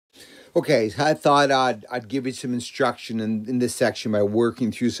Okay, so I thought I'd give you some instruction in this section by working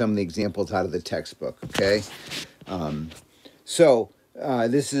through some of the examples out of the textbook. Okay,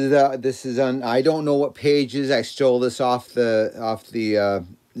 this is on. I don't know what pages. I stole this off the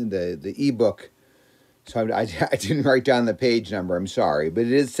ebook, so I didn't write down the page number. I'm sorry, but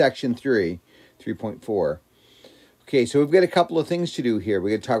it is section 3.4. Okay, so we've got a couple of things to do here.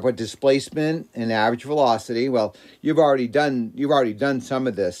 We're going to talk about displacement and average velocity. Well, you've already done some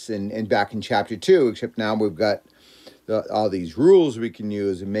of this in back in chapter 2, except now we've got all these rules we can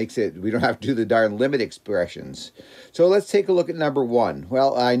use. It makes it, we don't have to do the darn limit expressions. So let's take a look at number 1.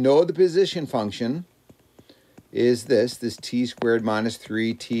 Well, I know the position function is this t squared minus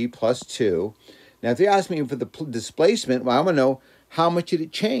 3t plus 2. Now, if they ask me for the displacement, well, I want to know how much did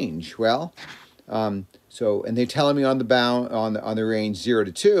it change? Well, and they're telling me on the bound on the range 0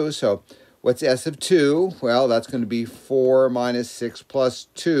 to 2. So what's s of 2? Well, that's going to be 4 minus 6 plus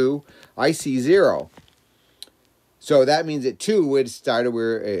 2. I see 0. So that means at 2 it started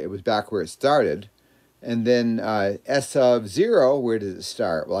where it was back where it started. And then s of 0, where does it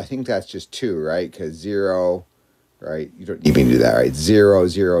start? Well, I think that's just 2, right? Because 0, right? You don't even do that, right? 0,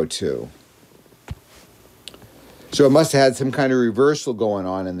 0, 2. So it must have had some kind of reversal going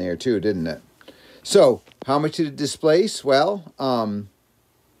on in there too, didn't it? So how much did it displace? Well,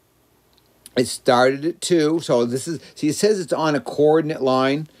 it started at 2. So this is, see, it says it's on a coordinate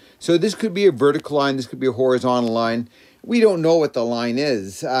line. So this could be a vertical line. This could be a horizontal line. We don't know what the line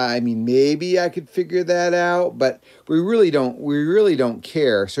is. I mean, maybe I could figure that out, but we really don't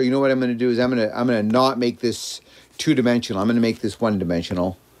care. So you know what I'm going to do is I'm going to not make this two-dimensional. I'm going to make this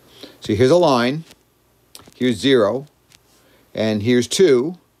one-dimensional. So here's a line. Here's 0, and here's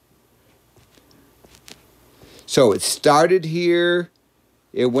 2. So it started here.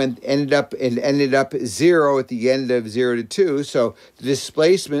 It ended up at 0 at the end of 0 to 2. So the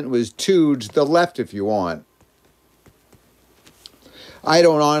displacement was 2 to the left, if you want. I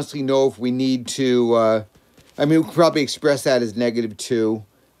don't honestly know if we need to. I mean, we could probably express that as -2.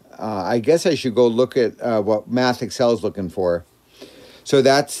 I guess I should go look at what Math Excel is looking for. So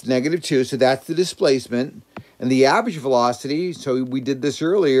that's -2. So that's the displacement. And the average velocity, so we did this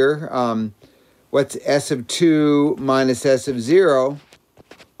earlier, what's s of 2 minus s of 0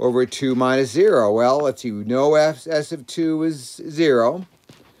 over 2 minus 0? Well, let's see, we know s of 2 is 0.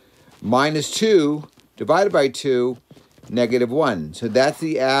 Minus 2 divided by 2, -1. So that's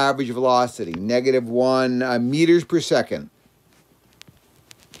the average velocity, -1 meters per second.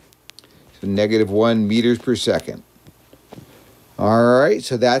 So -1 meters per second. All right,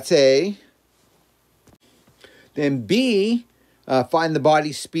 so that's A. Then B, find the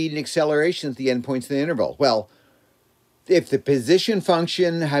body's speed and acceleration at the endpoints of the interval. Well, if the position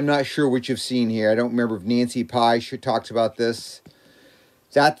function, I'm not sure what you've seen here. I don't remember if Nancy Pye talks about this.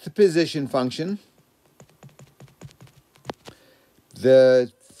 That's the position function.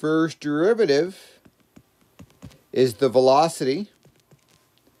 The first derivative is the velocity.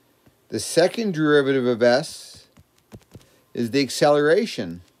 The second derivative of s is the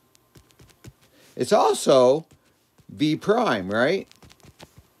acceleration. It's also v prime, right?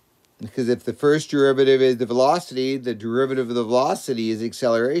 Because if the first derivative is the velocity, the derivative of the velocity is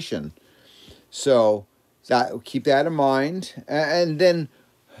acceleration. So keep that in mind. And then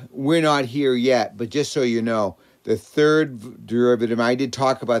we're not here yet, but just so you know, the third derivative, I did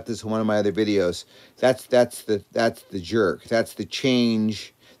talk about this in one of my other videos. That's the jerk. That's the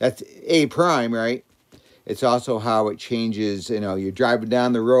change. That's a prime, right? It's also how it changes. You know, you're driving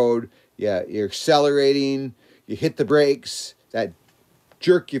down the road. Yeah, you're accelerating. You hit the brakes. That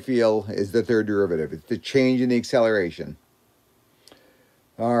jerk you feel is the third derivative. It's the change in the acceleration.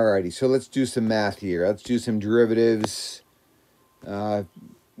 Alrighty, so let's do some math here. Let's do some derivatives.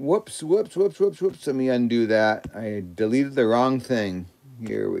 Whoops. Let me undo that. I deleted the wrong thing.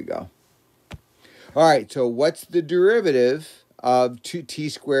 Here we go. All right, so what's the derivative of 2t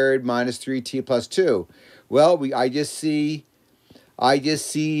squared minus 3t plus 2? Well, I just see a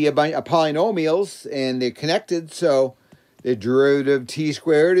polynomials, and they're connected, so the derivative of t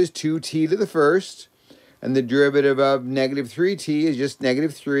squared is 2t to the first, and the derivative of -3t is just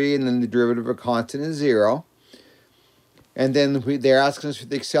 -3, and then the derivative of a constant is 0. And then they're asking us for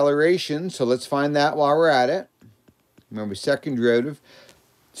the acceleration, so let's find that while we're at it. Remember, second derivative.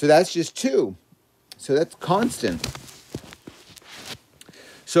 So that's just 2. So that's constant.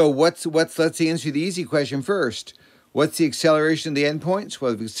 So let's answer the easy question first. What's the acceleration of the endpoints?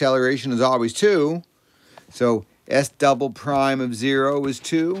 Well, the acceleration is always 2. So s double prime of 0 is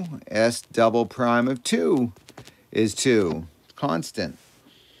 2. S double prime of 2 is 2. Constant.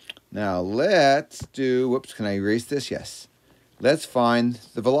 Now let's do, whoops, can I erase this? Yes. let's find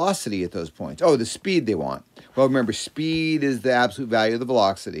the velocity at those points. Oh, the speed they want. Well, remember, speed is the absolute value of the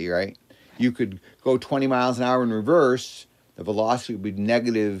velocity, right? You could go 20 miles an hour in reverse. The velocity would be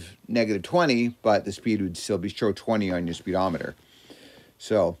negative 20, but the speed would still be show 20 on your speedometer.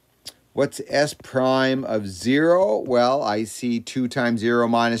 So what's S prime of 0? Well, I see 2 times 0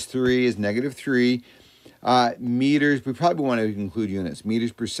 minus 3 is negative 3. Meters, we probably want to include units.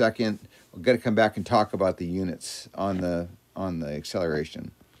 Meters per second. We've got to come back and talk about the units on the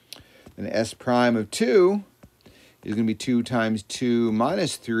acceleration. And S prime of 2 is going to be 2 times 2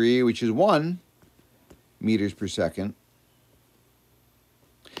 minus 3, which is 1 meters per second.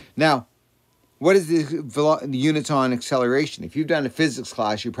 Now, what is the units on acceleration? If you've done a physics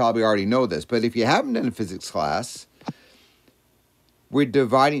class, you probably already know this. But if you haven't done a physics class, we're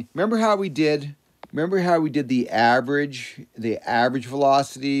dividing. Remember how we did the average? The average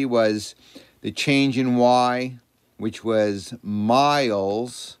velocity was the change in y, which was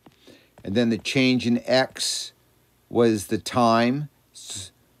miles, and then the change in x was the time,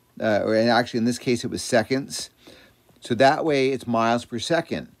 and actually in this case it was seconds. So that way it's miles per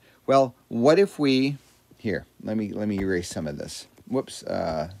second. Well, what if we, here, let me erase some of this. Whoops,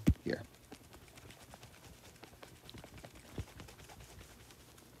 here.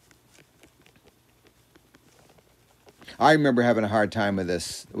 I remember having a hard time with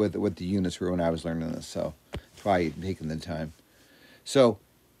this, with what the units were when I was learning this, so that's why I'm taking the time. So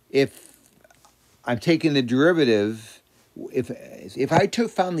if I'm taking the derivative, if I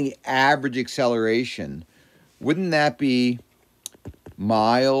found the average acceleration, wouldn't that be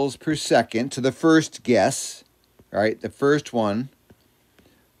miles per second to the first guess, right? The first one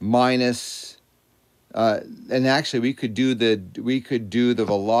minus, and actually we could do the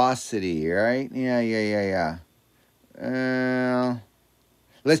velocity, right? Yeah.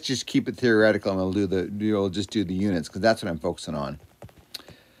 Let's just keep it theoretical, and we'll just do the units because that's what I'm focusing on.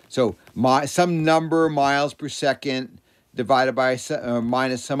 So some number miles per second divided by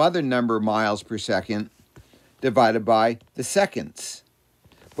minus some other number miles per second divided by the seconds.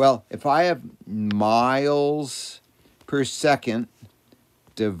 Well, if I have miles per second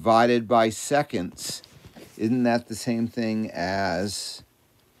divided by seconds, isn't that the same thing as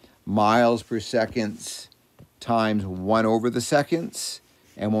miles per second times 1 over the seconds?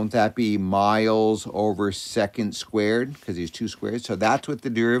 And won't that be miles over second squared? Because there's 2 squares. So that's what the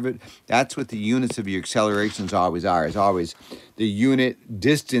derivative, that's what the units of your accelerations always are. It's always the unit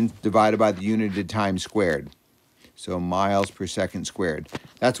distance divided by the unit of time squared. So miles per second squared.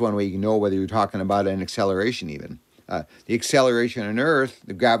 That's one way you can know whether you're talking about an acceleration even. The acceleration on Earth,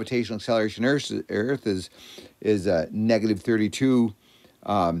 the gravitational acceleration on Earth is negative 32,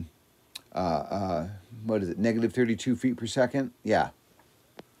 what is it, negative 32 feet per second? Yeah.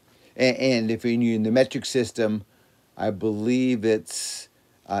 And if you're in the metric system, I believe it's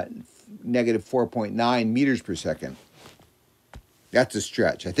negative 4.9 meters per second. That's a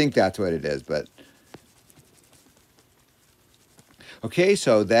stretch. I think that's what it is, but... Okay,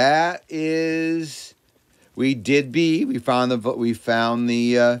 so that is... We did B. We found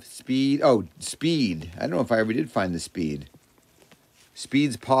the speed. Oh, speed. I don't know if I ever did find the speed.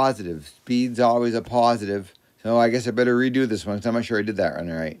 Speed's positive. Speed's always a positive. So I guess I better redo this one because I'm not sure I did that one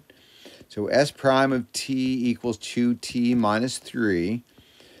right. So S prime of t equals 2t minus 3.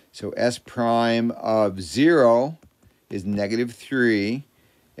 So S prime of 0 is negative 3.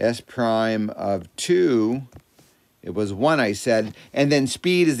 S prime of 2, it was 1, I said. And then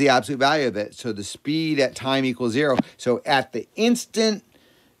speed is the absolute value of it. So the speed at time equals 0. So at the instant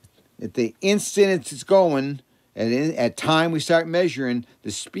it's going, and at time we start measuring,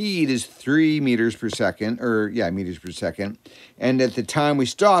 the speed is 3 meters per second, meters per second. And at the time we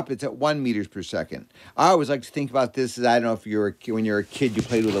stop, it's at 1 meters per second. I always like to think about this as, I don't know if when you're a kid, you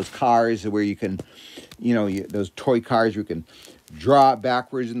played with those cars where you can, those toy cars, you can draw it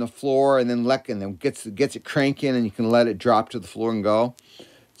backwards in the floor and then gets it cranking and you can let it drop to the floor and go.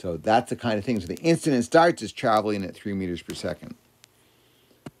 So that's the kind of thing. So the instant it starts, it's traveling at 3 meters per second.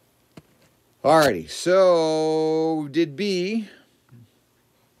 Alrighty, so did B.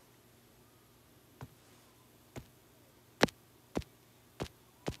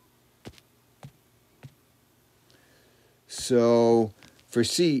 So for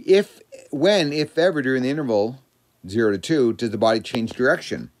C, if ever during the interval 0 to 2, does the body change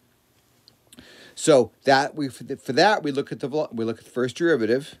direction? So that we look at the first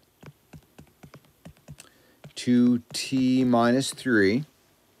derivative, 2t minus 3.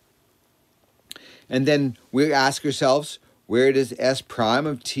 And then we ask ourselves, where does S prime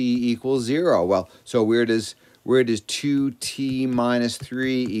of t equal 0? Well, so where does 2t minus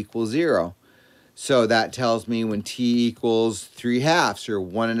 3 equal 0? So that tells me when t equals 3/2 or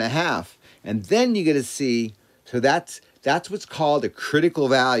 1.5. And then you get to see, so that's what's called a critical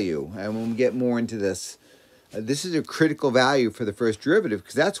value. And when we get more into this, this is a critical value for the first derivative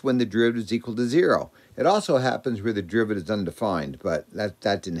because that's when the derivative is equal to 0. It also happens where the derivative is undefined, but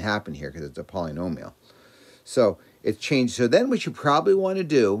that didn't happen here because it's a polynomial. So it's changed. So then what you probably want to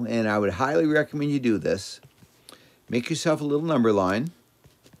do, and I would highly recommend you do this, make yourself a little number line,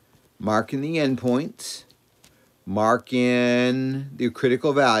 mark in the endpoints, mark in the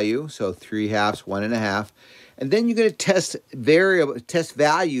critical value, so 3/2, 1.5, and then you're going to test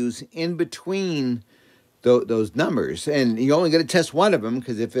values in between those numbers, and you're only going to test one of them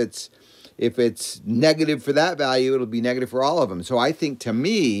because if it's negative for that value, it'll be negative for all of them. So I think, to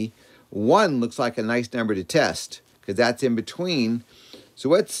me, 1 looks like a nice number to test because that's in between. So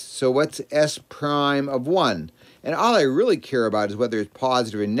what's S prime of 1? And all I really care about is whether it's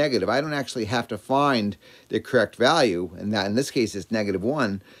positive or negative. I don't actually have to find the correct value, and that in this case it's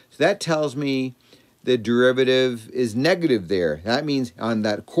 -1. So that tells me the derivative is negative there. That means on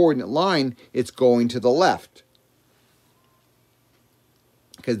that coordinate line, it's going to the left.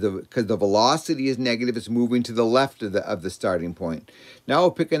 Because the velocity is negative, it's moving to the left of the starting point. Now we'll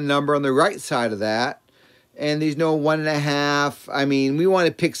pick a number on the right side of that, and there's no 1.5. I mean, we want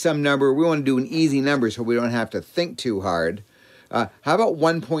to pick some number. We want to do an easy number so we don't have to think too hard. How about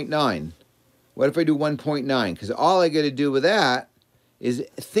 1.9? What if I do 1.9? Because all I got to do with that is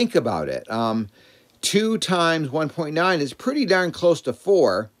think about it. 2 times 1.9 is pretty darn close to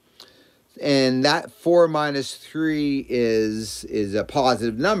 4. And that 4 minus 3 is a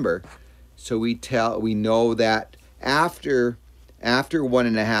positive number. So we know that after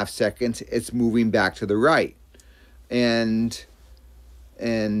 1.5 seconds, it's moving back to the right. And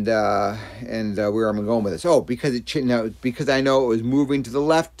where am I going with this? Oh, because I know it was moving to the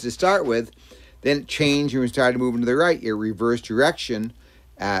left to start with, then it changed and we started moving to the right. It reversed direction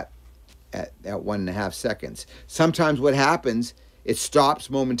at 1.5 seconds. Sometimes what happens, it stops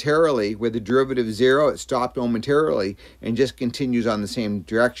momentarily. Where the derivative is 0, it stopped momentarily and just continues on the same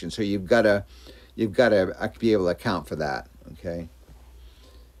direction. So you've got to be able to account for that. Okay.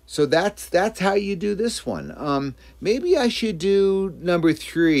 So that's how you do this one. Maybe I should do number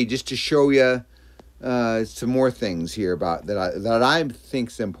 3 just to show you some more things here about that I think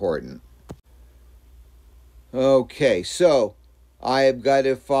is important. Okay, so I've got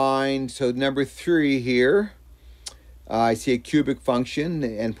to find, so number 3 here, I see a cubic function, the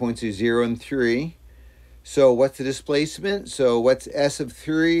endpoints are 0 and 3. So what's the displacement? So what's S of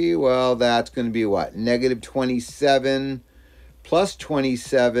 3? Well, that's going to be what? -27 plus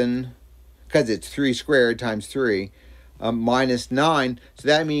 27, because it's 3 squared times 3, minus 9. So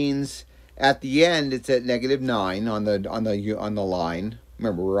that means at the end it's at -9 on the line.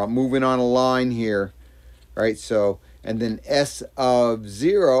 Remember, we're moving on a line here, right? So, and then S of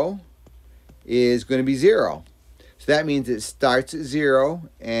 0 is going to be 0. So that means it starts at 0,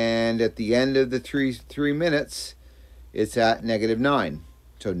 and at the end of the three minutes, it's at -9.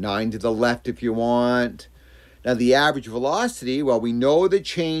 So 9 to the left if you want. Now the average velocity, well, we know the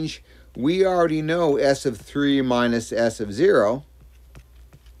change. We already know S of 3 minus S of 0,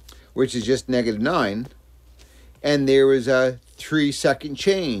 which is just -9. And there was a 3-second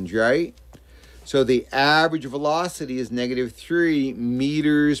change, right? So the average velocity is -3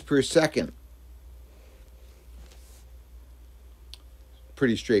 meters per second.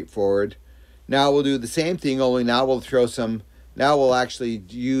 Pretty straightforward. Now we'll do the same thing, only now we'll now we'll actually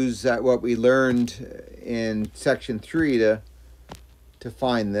use what we learned in section 3 to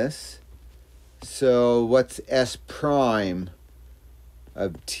find this. So what's S prime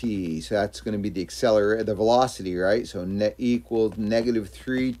of t? So that's going to be the velocity, right? So net equals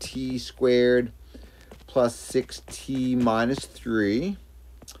 -3t squared plus 6t minus 3.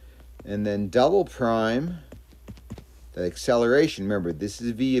 And then double prime, the acceleration. Remember, this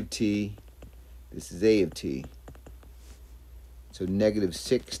is v of t, this is a of t. So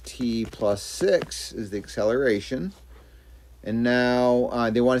 -6t plus 6 is the acceleration. And now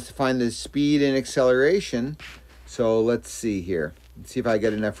they want us to find the speed and acceleration. So let's see here. Let's see if I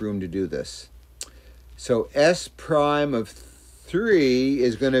get enough room to do this. So S prime of 3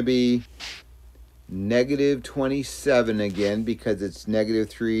 is going to be -27 again, because it's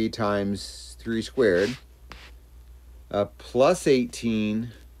 -3 times 3 squared. Plus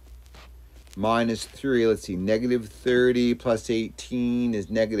 18 minus 3, let's see, -30 plus 18 is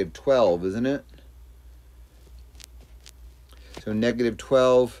 -12, isn't it? So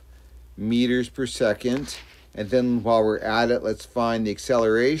 -12 meters per second. And then while we're at it, let's find the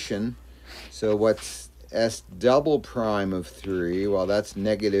acceleration. So what's S double prime of 3? Well, that's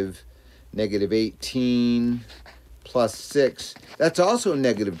negative 18 plus 6. That's also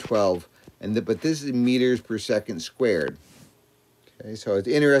negative 12, but this is meters per second squared. Okay, so it's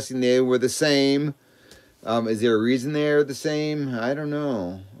interesting they were the same. Is there a reason they're the same? I don't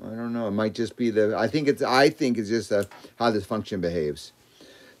know. It might just be I think it's just how this function behaves.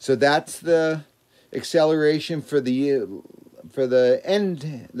 So that's the acceleration for the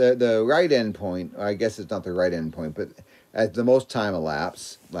right end point. I guess it's not the right end point, but at the most time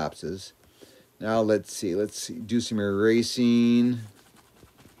lapses. Now let's see. Do some erasing.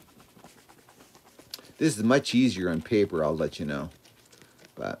 This is much easier on paper, I'll let you know.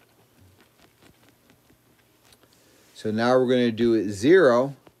 But so now we're going to do it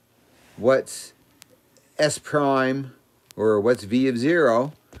 0. What's S prime, or what's V of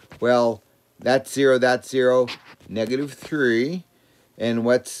 0? Well, that's 0, negative 3. And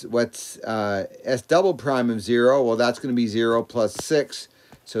what's S double prime of 0? Well, that's going to be 0 plus 6,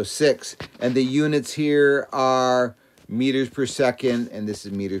 so 6. And the units here are meters per second, and this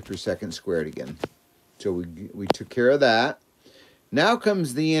is meters per second squared again. So we took care of that. Now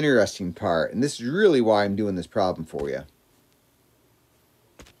comes the interesting part, and this is really why I'm doing this problem for you.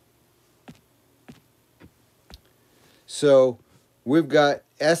 So we've got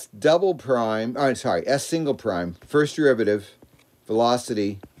S single prime, first derivative,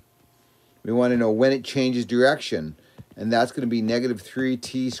 velocity. We want to know when it changes direction, and that's going to be negative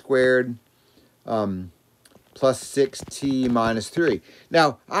 3t squared plus 6t minus 3.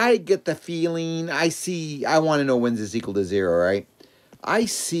 Now, I get the feeling, I want to know when this is equal to 0, right? I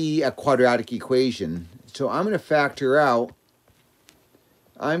see a quadratic equation, so I'm going to factor out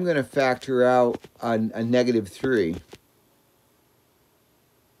a negative 3.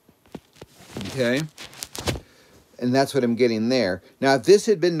 Okay? And that's what I'm getting there. Now, if this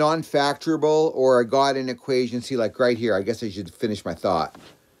had been non-factorable, or I got an equation, see, like right here, I guess I should finish my thought.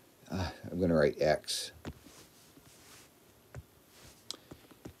 I'm going to write x.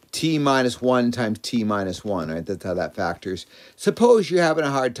 T minus 1 times t minus 1, right? That's how that factors. Suppose you're having a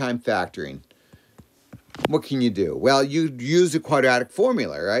hard time factoring. What can you do? Well, you use the quadratic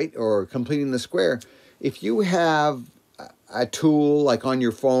formula, right? Or completing the square. If you have a tool like on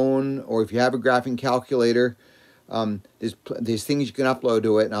your phone, or if you have a graphing calculator, there's things you can upload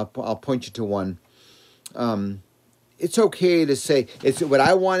to it, and I'll point you to one. It's okay to say, what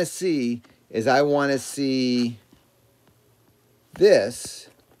I want to see is this.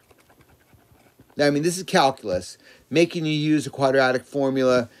 Now, I mean, this is calculus, making you use a quadratic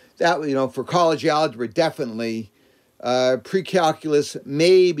formula. That, for college algebra, definitely. Pre-calculus,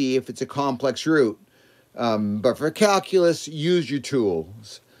 maybe if it's a complex root. But for calculus, use your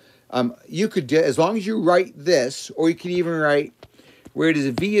tools. You could, as long as you write this, or you could even write where does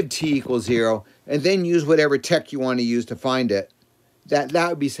v of t equal 0, and then use whatever tech you want to use to find it. That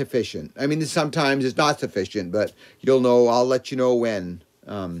would be sufficient. I mean, sometimes it's not sufficient, but you'll know. I'll let you know when.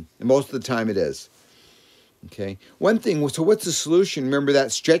 And most of the time it is. Okay. One thing, so what's the solution? Remember,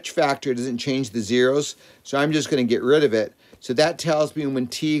 that stretch factor doesn't change the zeros, so I'm just going to get rid of it. So that tells me when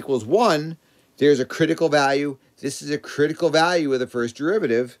t equals 1, there's a critical value. This is a critical value of the first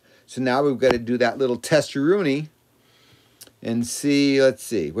derivative. So now we've got to do that little testaroonie and see, let's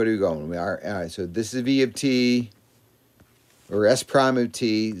see, where are we going? All right, so this is v of t, or s prime of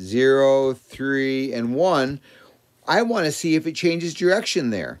t, 0, 3, and 1. I want to see if it changes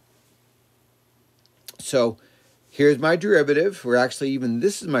direction there. So here's my derivative, or actually even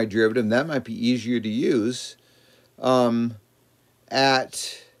this is my derivative, and that might be easier to use. Well,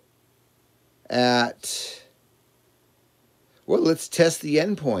 let's test the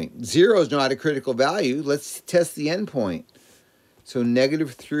endpoint. 0 is not a critical value. Let's test the endpoint. So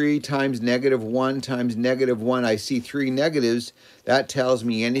negative 3 times negative 1 times negative 1. I see 3 negatives. That tells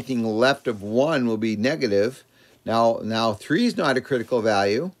me anything left of 1 will be negative. Now 3 is not a critical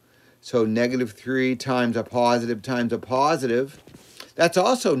value. So negative 3 times a positive, that's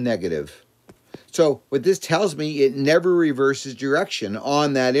also negative. So what this tells me, it never reverses direction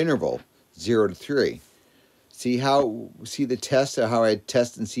on that interval, 0 to 3. See the test of how I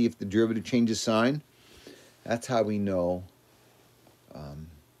test and see if the derivative changes sign? That's how we know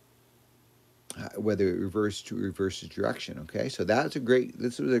whether it reverses direction, okay? So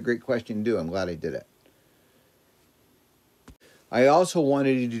this was a great question to do. I'm glad I did it. I also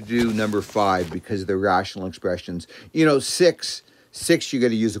wanted you to do number 5 because of the rational expressions. 6, you got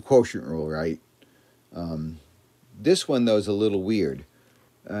to use the quotient rule, right? This one, though, is a little weird.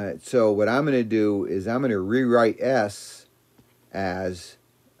 So what I'm going to do is I'm going to rewrite s as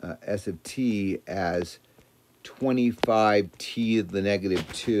s of t as 25t to the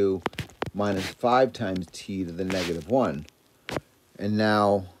negative 2 minus 5 times t to the negative 1. And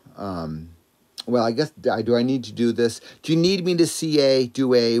now Well, I guess, do I need to do this? Do you need me to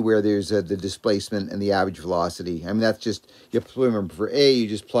do A, where there's the displacement and the average velocity? I mean, that's just, you have to remember, for A, you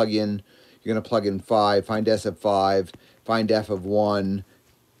just plug in, you're going to plug in 5, find S of 5, find F of 1,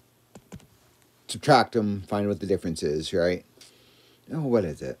 subtract them, find what the difference is, right? Oh, what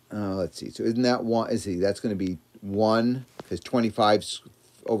is it? Let's see. So isn't that 1? Let's see, that's going to be 1, because 25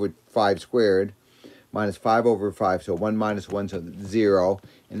 over 5 squared, minus 5 over 5, so 1 minus 1, so 0.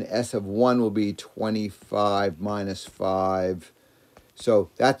 And S of 1 will be 25 minus 5. So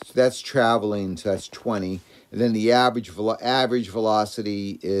that's traveling, so that's 20. And then the average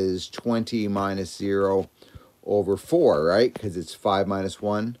velocity is 20 minus 0 over 4, right? Because it's 5 minus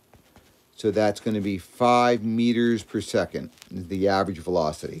 1. So that's going to be 5 meters per second, is the average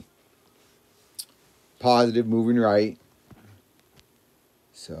velocity. Positive, moving right.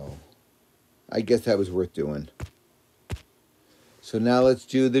 So I guess that was worth doing. So now let's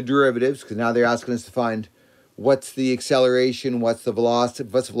do the derivatives, because now they're asking us to find what's the acceleration, what's the velocity,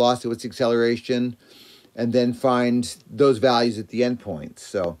 what's the acceleration, and then find those values at the endpoints.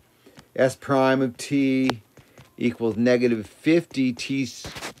 So S prime of t equals negative 50 t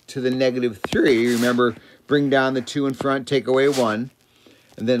to the negative 3. Remember, bring down the 2 in front, take away 1.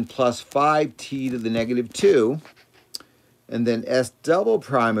 And then plus 5t to the negative 2. And then S double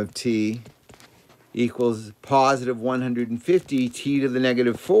prime of t equals positive 150 t to the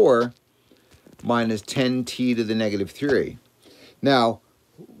negative 4 minus 10t to the negative 3. Now,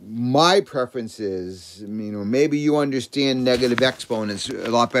 my preference is, maybe you understand negative exponents a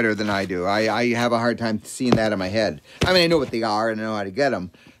lot better than I do. I have a hard time seeing that in my head. I mean, I know what they are and I know how to get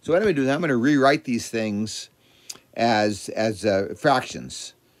them. So what I'm going to do is I'm going to rewrite these things as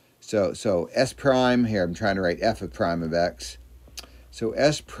fractions. So S prime, here I'm trying to write F of prime of x. So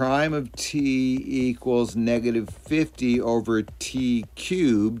S prime of t equals negative 50 over t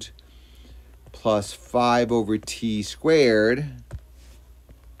cubed plus 5 over t squared.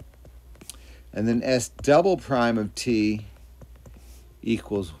 And then S double prime of t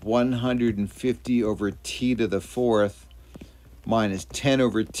equals 150 over t to the 4th minus 10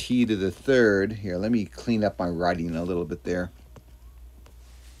 over t to the 3rd. Here, let me clean up my writing a little bit there.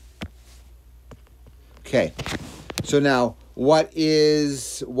 Okay, so now let's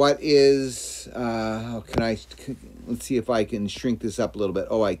see if I can shrink this up a little bit.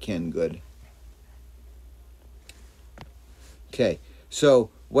 Oh, I can, good. Okay, so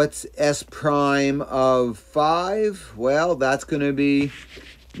what's S prime of 5? Well, that's going to be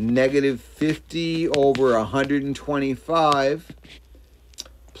negative 50 over 125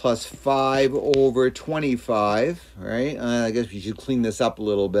 plus 5 over 25, right? I guess we should clean this up a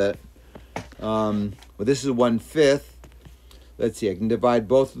little bit. Well, this is 1/5. Let's see, I can divide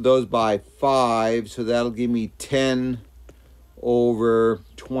both of those by 5, so that'll give me 10 over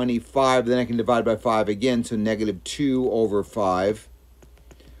 25. Then I can divide by 5 again, so negative 2 over 5.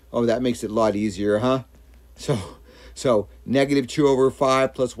 Oh, that makes it a lot easier, huh? So negative 2 over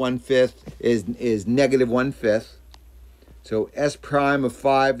 5 plus 1/5 is negative 1/5. So S prime of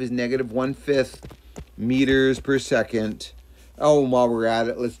 5 is negative 1/5 meters per second. Oh, and while we're at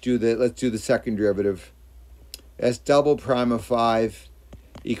it, let's do the second derivative. S double prime of 5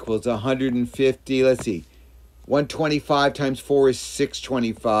 equals 150. Let's see. 125 times 4 is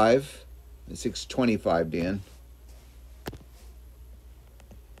 625. 625, Dan.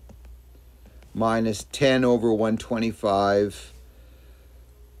 Minus 10 over 125.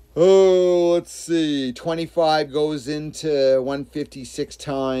 Oh, let's see. 25 goes into 156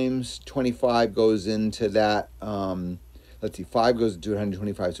 times. 25 goes into that. Let's see. 5 goes into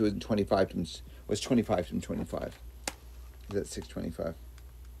 125. So isn't 25 times... What's 25 times 25? Is that 625?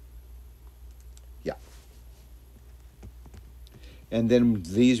 Yeah. And then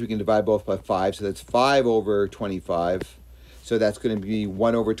these we can divide both by 5. So that's 5 over 25. So that's going to be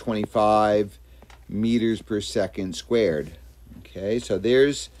 1 over 25 meters per second squared. Okay, so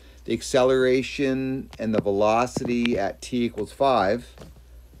there's the acceleration and the velocity at t equals 5.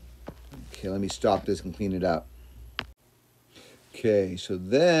 Okay, let me stop this and clean it up. Okay, so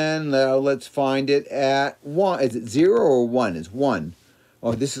then now let's find it at 1. Is it 0 or 1? It's 1.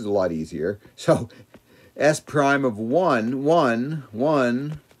 Oh, this is a lot easier. So S prime of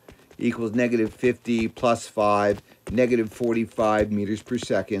 1 equals negative 50 plus 5, negative 45 meters per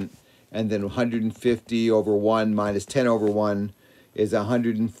second. And then 150 over 1 minus 10 over 1 is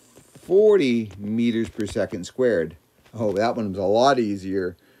 140 meters per second squared. Oh, that one was a lot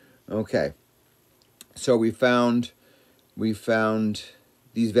easier. Okay, so we found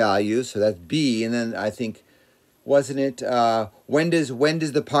these values. So that's B, and then I think, wasn't it? When does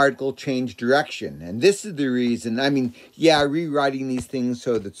the particle change direction? And this is the reason. I mean, yeah, rewriting these things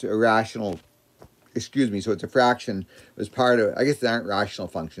so that's a rational. Excuse me. So it's a fraction was part of. I guess they aren't rational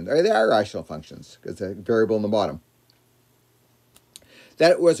functions. Or they are rational functions because it's a variable in the bottom.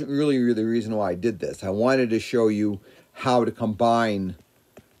 That wasn't really the reason why I did this. I wanted to show you how to combine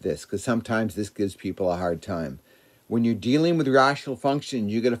this because sometimes this gives people a hard time. When you're dealing with rational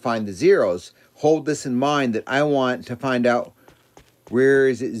functions, you're going to find the zeros. Hold this in mind that I want to find out where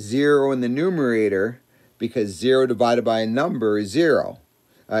is it 0 in the numerator because 0 divided by a number is 0.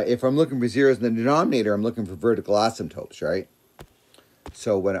 If I'm looking for zeros in the denominator, I'm looking for vertical asymptotes, right?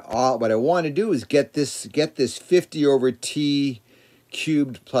 So what I want to do is get this 50 over t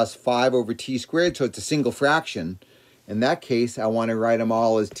cubed plus 5 over t squared, so it's a single fraction. In that case, I want to write them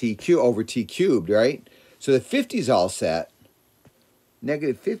all as over t cubed, right? So the 50 is all set.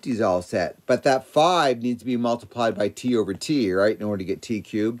 Negative 50 is all set. But that 5 needs to be multiplied by t over t, right, in order to get t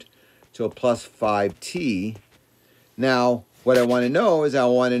cubed. So plus 5t. Now, what I want to know is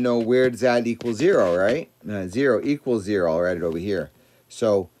where does that equal 0, right? 0 equals 0. I'll write it over here.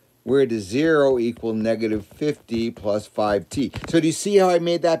 So where does 0 equal negative 50 plus 5t? So do you see how I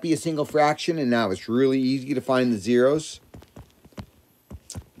made that be a single fraction? And now it's really easy to find the zeros.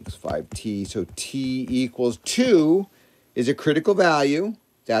 It's 5t. So t equals 2 is a critical value.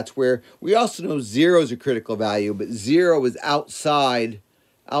 That's where we also know 0 is a critical value, but 0 is outside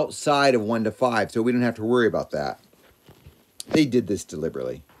of 1 to 5, so we don't have to worry about that. They did this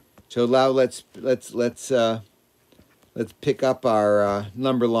deliberately. So now let's pick up our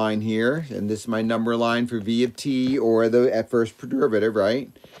number line here, and this is my number line for v of t, or the at first derivative, right?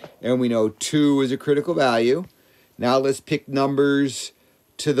 And we know 2 is a critical value. Now let's pick numbers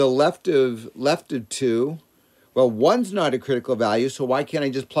to the left of 2. Well, 1's not a critical value, so why can't I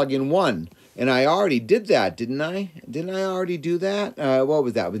just plug in 1? And I already did that, didn't I? Didn't I already do that? What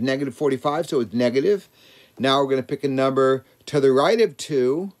was that? It was negative 45, so it's negative. Now we're going to pick a number to the right of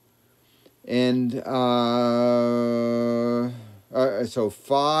 2. And so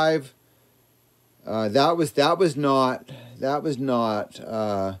 5. That was not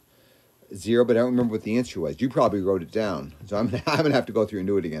 0, but I don't remember what the answer was. You probably wrote it down, so I'm gonna have to go through and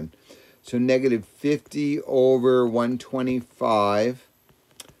do it again. So negative 50 over 125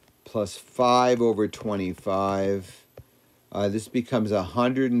 plus 5 over 25. This becomes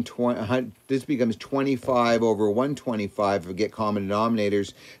 120. This becomes 25 over 125 if we get common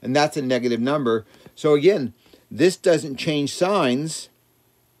denominators, and that's a negative number. So again, this doesn't change signs.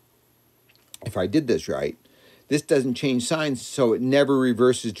 If I did this right, this doesn't change signs, so it never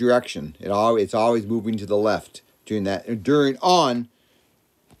reverses direction. It's always moving to the left on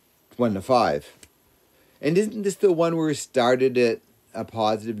 1 to 5. And isn't this the one where it started at a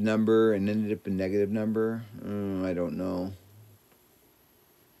positive number and ended up a negative number? I don't know.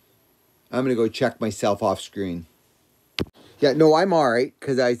 I'm going to go check myself off screen. Yeah, no, I'm all right,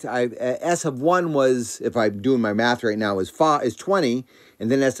 because S of 1 was, if I'm doing my math right now, is 20, and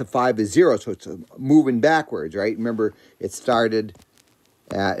then S of 5 is 0, so it's moving backwards, right? Remember, it started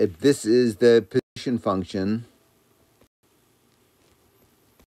at, if this is the position function,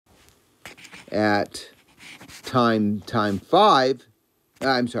 at time 5,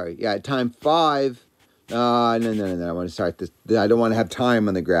 I'm sorry, yeah, at time 5, no, I want to start this. I don't want to have time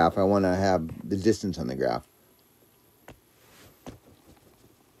on the graph. I want to have the distance on the graph.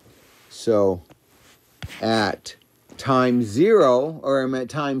 So at time 0, or I'm at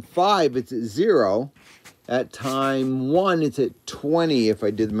time 5, it's at 0. At time 1, it's at 20, if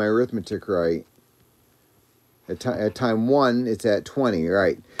I did my arithmetic right. At time 1, it's at 20,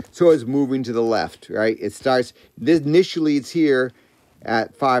 right? So it's moving to the left, right? It starts, initially it's here.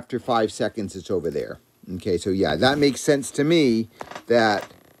 At 5 to 5 seconds, it's over there. Okay, so yeah, that makes sense to me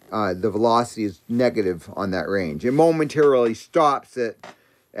that the velocity is negative on that range. It momentarily stops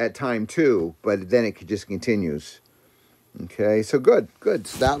at time 2, but then it just continues. Okay, so good.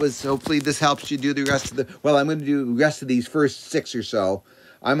 So that was, hopefully this helps you do the rest of the, well, I'm going to do the rest of these first 6 or so.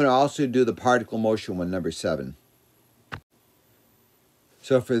 I'm going to also do the particle motion one, number 7.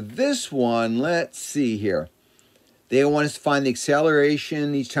 So for this one, let's see here. They want us to find the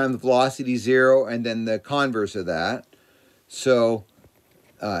acceleration each time the velocity is 0, and then the converse of that. So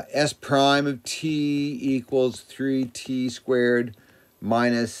S prime of t equals 3t squared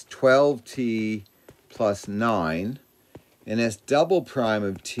minus 12t plus 9. And S double prime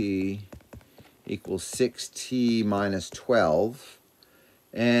of t equals 6t minus 12.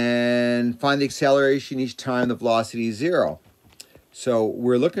 And find the acceleration each time the velocity is 0. So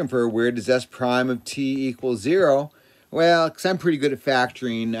we're looking for where does S prime of t equal 0? Well, because I'm pretty good at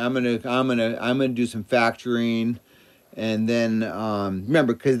factoring, I'm gonna do some factoring, and then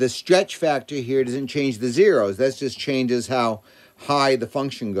remember, because the stretch factor here doesn't change the zeros. That just changes how high the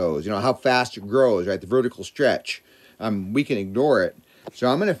function goes. You know, how fast it grows, right? The vertical stretch. We can ignore it. So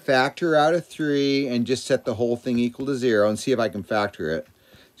I'm going to factor out a 3 and just set the whole thing equal to 0 and see if I can factor it.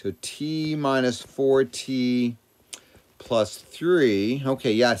 So t minus 4t plus 3.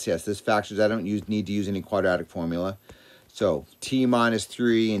 Okay, yes, this factors. I don't need to use any quadratic formula. So t minus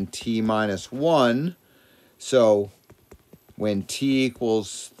 3 and t minus 1. So when t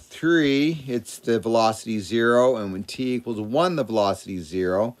equals 3, it's the velocity 0, and when t equals 1, the velocity is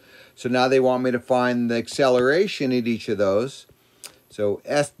 0. So now they want me to find the acceleration at each of those. So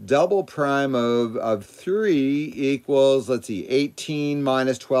s double prime of 3 equals, let's see, 18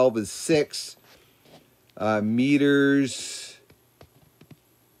 minus 12 is 6 meters.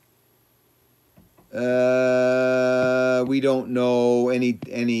 We don't know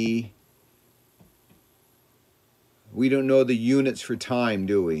we don't know the units for time,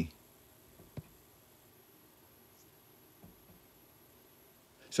 do we?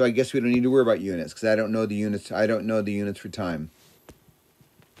 So I guess we don't need to worry about units because I don't know the units. I don't know the units for time.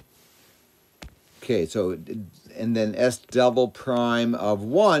 Okay, so, and then s double prime of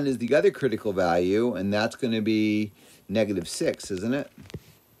 1 is the other critical value, and that's going to be -6, isn't it?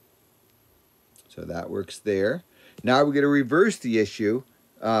 So that works there. Now we're going to reverse the issue.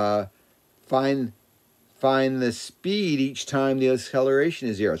 Find the speed each time the acceleration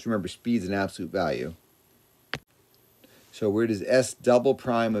is 0. So remember, speed is an absolute value. So where does s double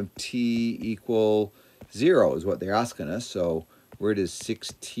prime of t equal 0 is what they're asking us. So where does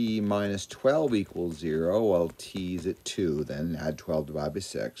 6t minus 12 equal 0? Well, t is at 2, then add 12 divided by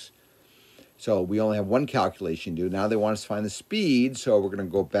 6. So we only have one calculation to do. Now they want us to find the speed, so we're going to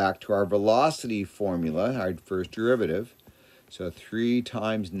go back to our velocity formula, our first derivative. So 3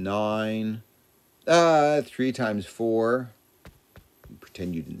 times 9, 3 times 4,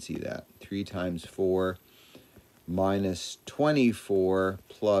 pretend you didn't see that, 3 times 4 minus 24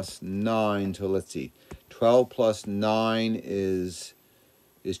 plus 9, so let's see, 12 plus 9 is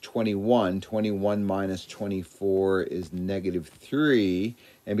 21. 21 minus 24 is -3.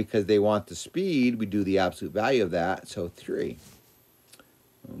 And because they want the speed, we do the absolute value of that, so 3.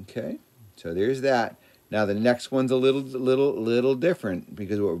 Okay, so there's that. Now the next one's a little different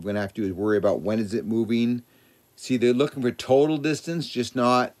because what we're going to have to do is worry about when is it moving. See, they're looking for total distance, just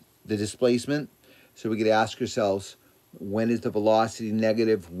not the displacement. So we could ask ourselves, when is the velocity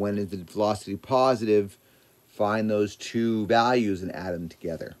negative? When is the velocity positive? Find those two values and add them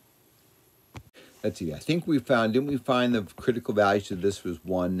together. Let's see, I think we found, didn't we find the critical values of this was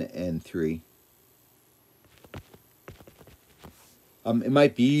 1 and 3? It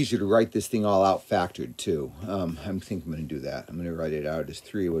might be easier to write this thing all out factored too. I think I'm going to do that. I'm going to write it out as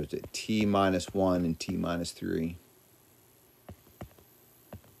 3. What is it? T minus 1 and T minus 3.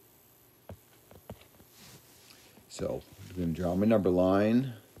 So I'm going to draw my number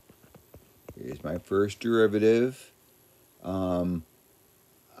line. Here's my first derivative. I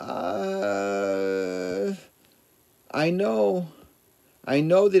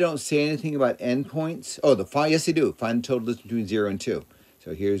know they don't say anything about endpoints. Oh, yes they do. Find the total distance between 0 and 2.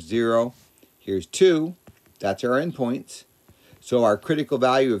 So here's 0, here's 2. That's our endpoints. So our critical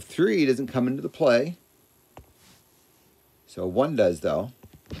value of 3 doesn't come into the play. So 1 does though.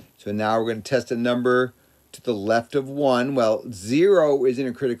 So now we're going to test a number to the left of 1. Well, 0 isn't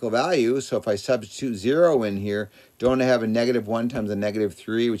a critical value, so if I substitute 0 in here, don't I have a -1 times a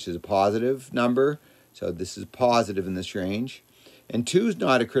 -3, which is a positive number? So this is positive in this range. And 2 is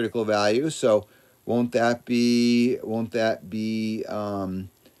not a critical value, so won't that be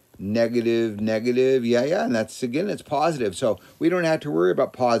negative? Yeah, and that's, again, it's positive. So we don't have to worry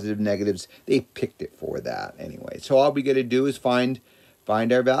about positive negatives. They picked it for that anyway. So all we got to do is find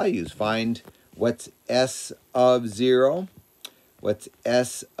our values. Find what's s of 0, what's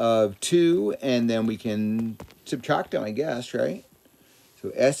s of 2, and then we can subtract them, I guess, right? So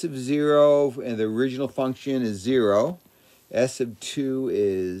s of 0, and the original function is 0. S of 2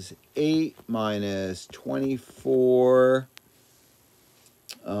 is 8 minus 24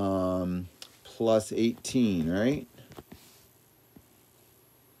 plus 18, right?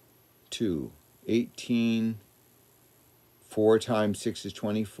 2. 18, 4 times 6 is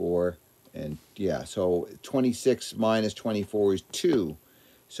 24. And yeah, so 26 minus 24 is 2.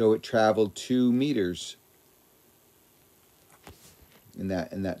 So it traveled 2 meters in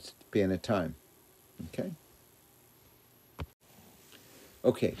that span of time. Okay.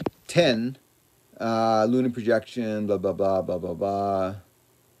 Okay, 10, lunar projection, blah, blah, blah, blah, blah, blah.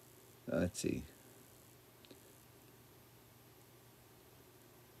 Let's see.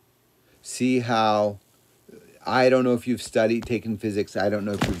 see how, I don't know if you've taken physics, I don't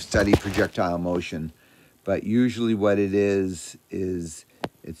know if you've studied projectile motion, but usually what it is it's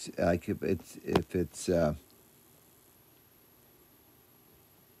like if it's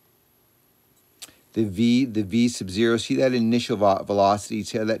the v sub 0, see that initial velocity,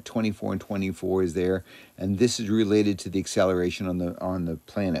 see how that 24 and 24 is there, and this is related to the acceleration on the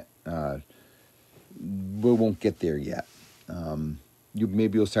planet. We won't get there yet.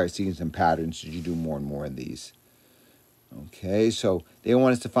 Maybe you'll start seeing some patterns as you do more and more of these. Okay, so they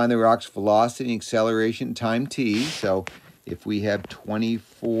want us to find the rock's velocity and acceleration time t. So if we have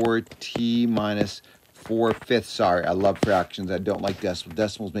 24t minus 4/5, sorry, I love fractions. I don't like decimals.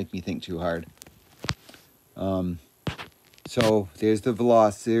 Decimals make me think too hard. So there's the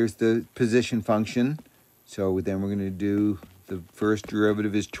velocity, there's the position function. So then we're going to do, the first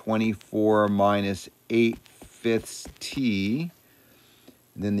derivative is 24 minus 8/5 t.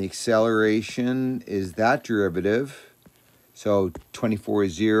 And then the acceleration is that derivative. So 24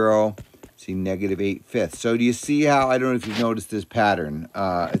 is 0. See, negative 8/5. So do you see how, I don't know if you've noticed this pattern.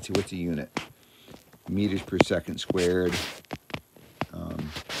 Let's see, what's a unit? Meters per second squared.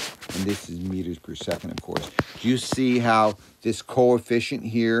 And this is meters per second, of course. Do you see how this coefficient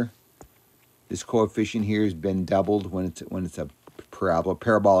here has been doubled when it's a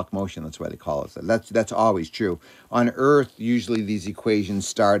parabolic motion? That's why they call it. That's always true. On Earth, usually these equations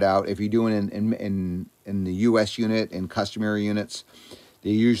start out, if you're doing in the U.S. unit and customary units,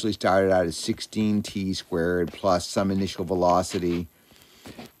 they usually started out as 16t squared plus some initial velocity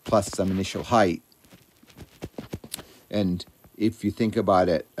plus some initial height. And if you think about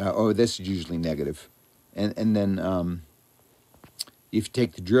it, this is usually negative. And then if you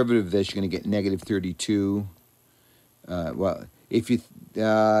take the derivative of this, you're going to get negative 32. Well, if you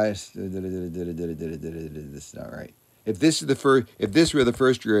this is not right. If this were the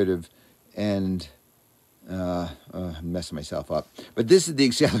first derivative, and I'm messing myself up, but this is the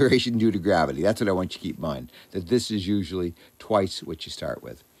acceleration due to gravity. That's what I want you to keep in mind. That this is usually twice what you start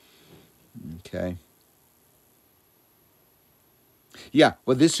with. Okay. Yeah,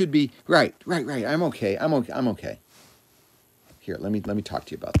 well, this should be right. I'm okay. Here, let me talk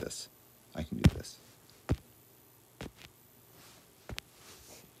to you about this. I can do this.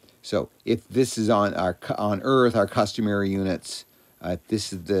 So, if this is on Earth, our customary units, if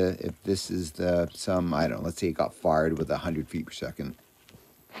this is the some, I don't know, let's say it got fired with 100 feet per second,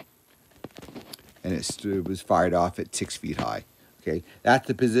 and it was fired off at 6 feet high. Okay, that's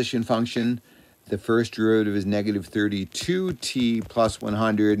the position function. The first derivative is negative 32t plus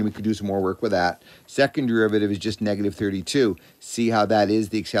 100, and we could do some more work with that. Second derivative is just negative 32. See how that is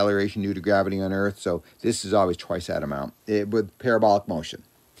the acceleration due to gravity on Earth? So this is always twice that amount with parabolic motion.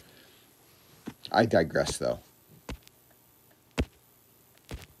 I digress, though.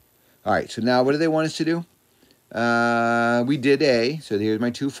 All right, so now what do they want us to do? We did A, so here's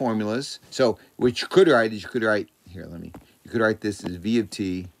my two formulas. So what you could write is, you could write this as V of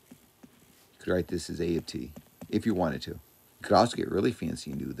t. You could write this as A of t, if you wanted to. You could also get really fancy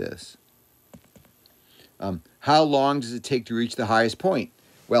and do this. How long does it take to reach the highest point?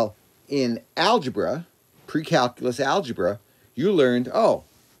 Well, in algebra, pre-calculus algebra, you learned,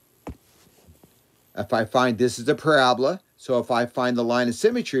 if I find this is a parabola, so if I find the line of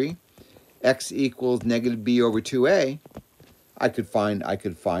symmetry, x equals negative b over 2a, I could find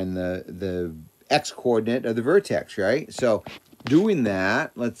the x-coordinate of the vertex, right? So doing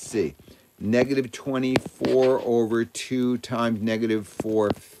that, let's see. Negative 24 over 2 times negative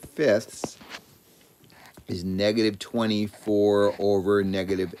 4/5 is negative 24 over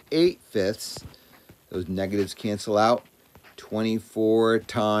negative 8/5. Those negatives cancel out. 24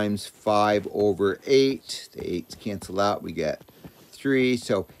 times 5 over 8. The 8s cancel out. We get 3.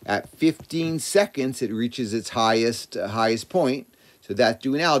 So at 15 seconds, it reaches its highest point. So that's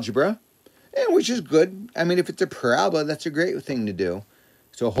doing algebra, which is good. I mean, if it's a parabola, that's a great thing to do.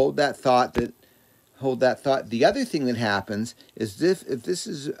 So hold that thought. The other thing that happens is if this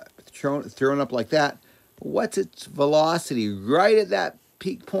is thrown up like that, what's its velocity right at that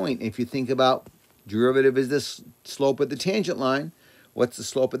peak point? If you think about derivative is this slope of the tangent line, what's the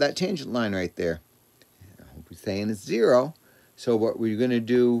slope of that tangent line right there? I hope you're saying it's 0. So what we're going to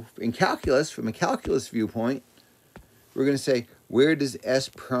do in calculus, from a calculus viewpoint, we're going to say, where does s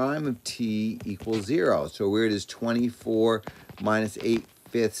prime of t equal 0? So where does 24 minus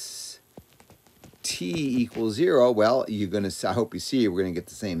 8/5 t equals 0? Well, you're going to, I hope you see, we're going to get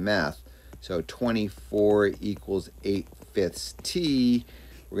the same math. So 24 equals 8/5 t.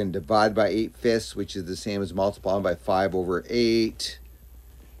 We're going to divide by 8/5, which is the same as multiplying by 5 over 8.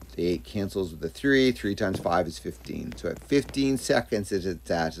 The 8 cancels with the 3. 3 times 5 is 15. So at 15 seconds, it's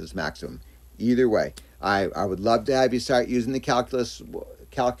at its maximum. Either way, I would love to have you start using the calculus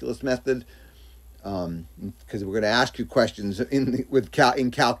method, because we're going to ask you questions in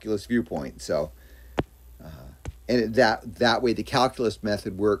calculus viewpoint. So, and that way the calculus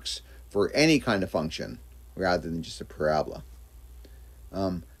method works for any kind of function rather than just a parabola.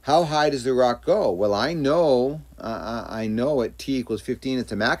 How high does the rock go? Well, I know at t equals 15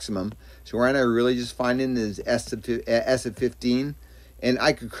 it's a maximum. So aren't I really just finding this s of 15? And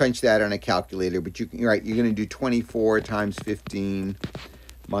I could crunch that on a calculator, but you're going to do 24 times 15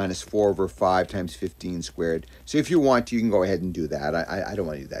 minus 4 over 5 times 15 squared. So if you want to, you can go ahead and do that. I don't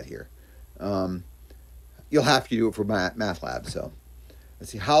want to do that here. You'll have to do it for MyLab. So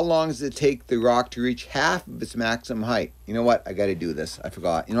let's see. How long does it take the rock to reach half of its maximum height? You know what? I got to do this. I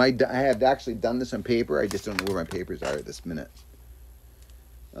forgot. You know, I have actually done this on paper. I just don't know where my papers are at this minute.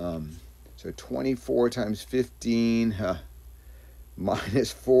 So 24 times 15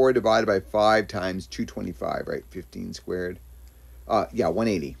 minus 4 divided by 5 times 225, right? 15 squared. Yeah,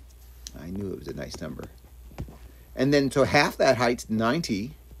 180. I knew it was a nice number. And then, so half that height's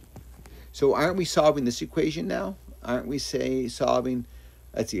 90. So aren't we solving this equation now? Aren't we solving,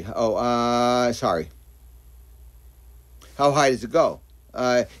 let's see, sorry. How high does it go?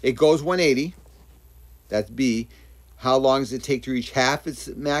 It goes 180. That's B. How long does it take to reach half its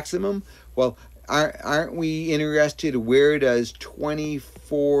maximum? Well, aren't we interested where does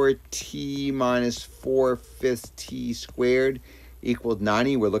 24t minus 4/5 t squared equals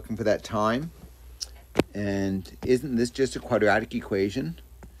 90? We're looking for that time. And isn't this just a quadratic equation?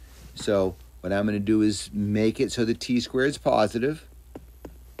 So what I'm going to do is make it so that t squared is positive.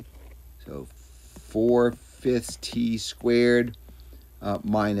 So 4/5 t squared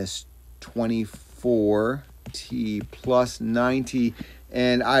minus 24t plus 90.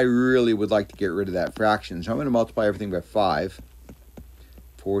 And I really would like to get rid of that fraction. So I'm going to multiply everything by 5.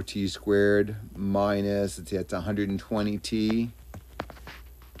 4t squared minus, let's see, that's 120t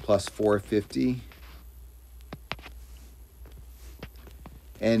plus 450.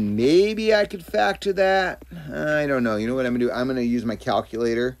 And maybe I could factor that. I don't know. You know what I'm going to do? I'm going to use my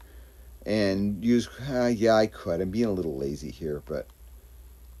calculator and use, yeah, I could. I'm being a little lazy here, but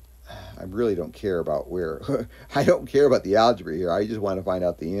I really don't care about where. I don't care about the algebra here. I just want to find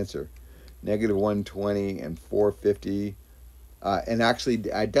out the answer. Negative 120 and 450. And actually,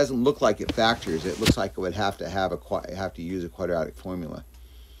 it doesn't look like it factors. It looks like it would have to use a quadratic formula.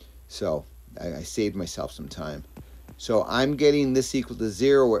 So I saved myself some time. So I'm getting this equal to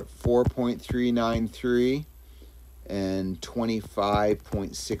 0 at 4.393 and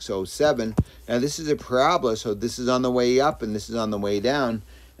 25.607. Now this is a parabola, so this is on the way up and this is on the way down.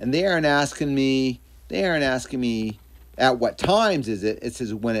 And they aren't asking me at what times is it. It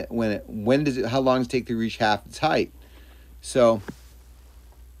says when does it, how long does it take to reach half its height? So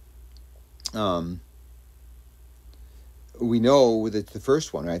we know that it's the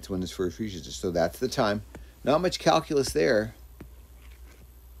first one, right? It's when this first reaches it. So that's the time. Not much calculus there.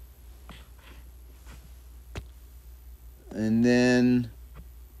 And then,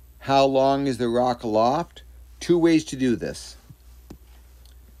 how long is the rock aloft? 2 ways to do this.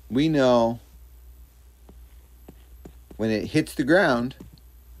 We know when it hits the ground,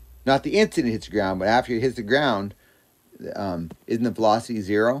 not the instant it hits the ground, but after it hits the ground, isn't the velocity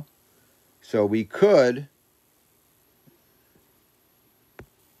 0? So we could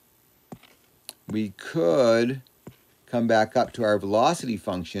come back up to our velocity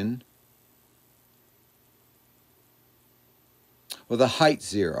function. Well, the height's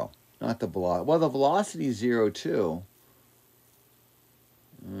 0, not the velocity. Well, the velocity is 0 too.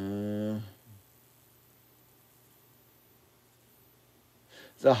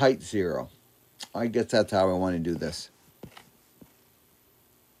 The height's 0. I guess that's how I want to do this.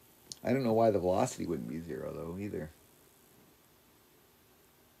 I don't know why the velocity wouldn't be 0 though either.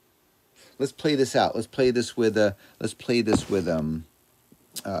 Let's play this out. Let's play this with just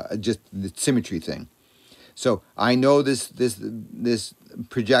the symmetry thing. So I know this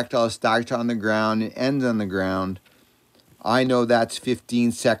projectile starts on the ground and ends on the ground. I know that's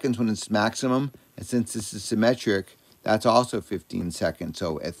 15 seconds when it's maximum, and since this is symmetric, that's also 15 seconds.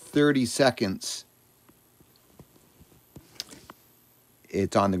 So at 30 seconds,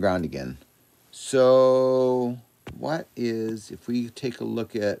 it's on the ground again. So what is, if we take a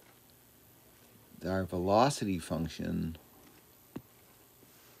look at our velocity function,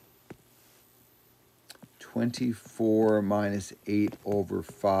 24 minus 8 over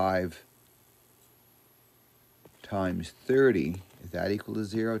 5 times 30, is that equal to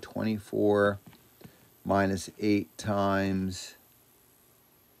 0? 24 minus 8 times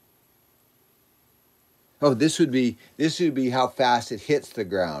Oh, this would be how fast it hits the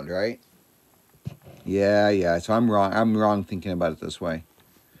ground, right? Yeah. So I'm wrong. I'm wrong thinking about it this way.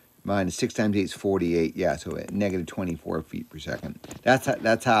 Mine is 6 times 8 is 48. Yeah, so at negative 24 feet per second.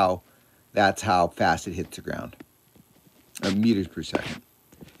 That's how fast it hits the ground. Meters per second.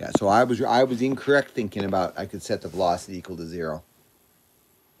 Yeah, so I was incorrect thinking about I could set the velocity equal to 0.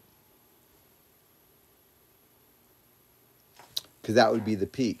 Because that would be the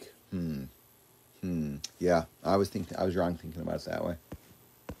peak. Yeah, I was wrong thinking about it that way.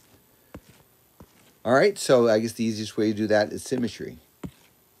 All right, so I guess the easiest way to do that is symmetry.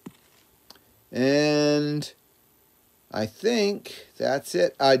 And I think that's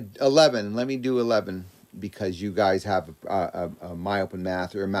it. 11. Let me do 11 because you guys have a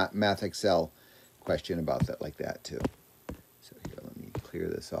MyOpenMath or a Math Excel question about that like that too. So here, let me clear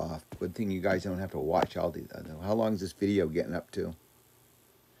this off. Good thing you guys don't have to watch all these. How long is this video getting up to?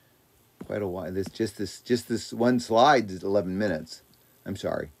 Quite a while. Just this one slide is 11 minutes. I'm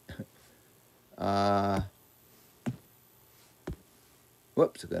sorry.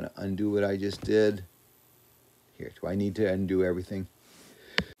 Whoops, I'm going to undo what I just did. Here, do I need to undo everything?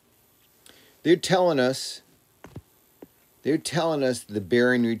 They're telling us the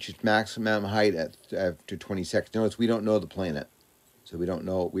bearing reaches maximum height after 20 seconds. Notice we don't know the planet. So we don't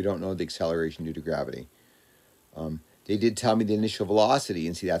know the acceleration due to gravity. They did tell me the initial velocity,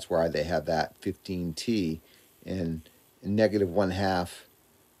 and see that's why they have that 15t and negative 1/2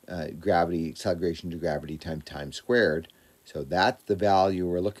 gravity acceleration due to gravity times time squared. So that's the value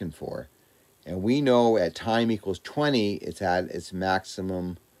we're looking for. And we know at time equals 20, it's at its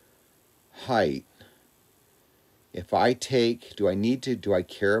maximum height. If I take, do I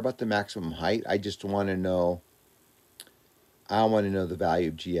care about the maximum height? I just want to know, I want to know the value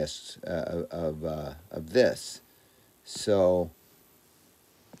of GS of this. So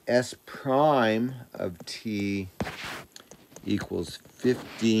S prime of t equals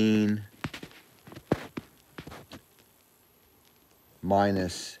 15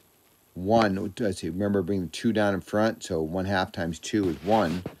 minus 1. Let's see, remember bring the 2 down in front, so 1/2 times 2 is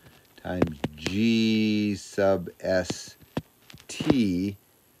 1 times g sub s t.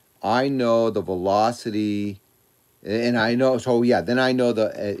 I know the velocity, and I know, so yeah, then I know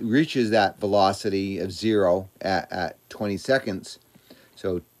it reaches that velocity of 0 at 20 seconds.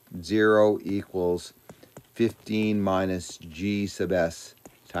 So 0 equals 15 minus g sub s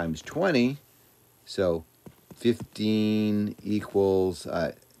times 20. So 15 equals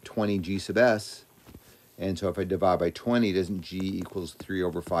 20 g sub s. And so if I divide by 20, doesn't g equals 3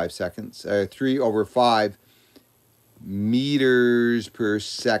 over 5 seconds? 3 over 5 meters per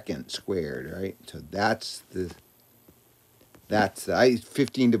second squared, right? So that's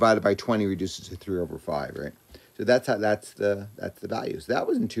 15 divided by 20 reduces to 3 over 5, right? So that's the value. So that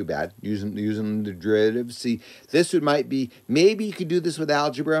wasn't too bad using the derivative. See, this might be, maybe you could do this with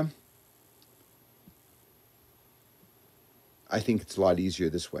algebra. I think it's a lot easier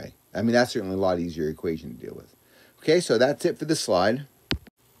this way. I mean, that's certainly a lot easier equation to deal with. Okay, so that's it for this slide.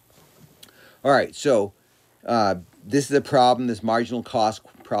 All right, so this is a problem. This marginal cost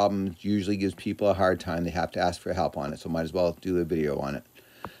problem usually gives people a hard time. They have to ask for help on it, so might as well do a video on it.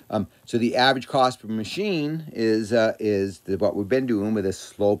 So the average cost per machine is what we've been doing with the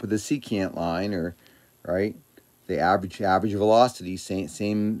slope of the secant line, or right, the average velocity,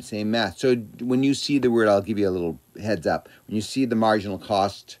 same math. So when you see the word, I'll give you a little heads up. When you see the marginal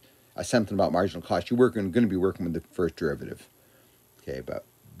cost, something about marginal cost, you're going to be working with the first derivative. Okay, but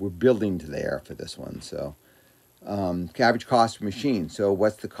we're building to there for this one. So average cost per machine. So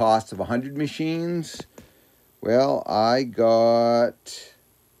what's the cost of 100 machines? Well, I got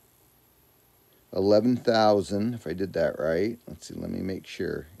 11,000, if I did that right. Let's see, let me make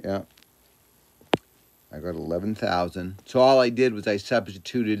sure. Yeah. I got 11,000. So all I did was I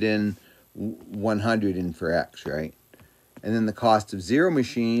substituted in 100 in for X, right? And then the cost of 0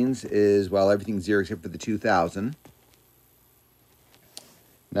 machines is, well, everything's 0 except for the 2,000.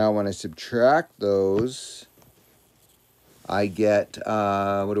 Now when I subtract those, I get,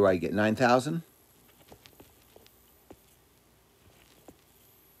 what do I get, 9,000?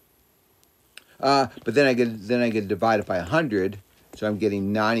 But then I get to divide it by 100, so I'm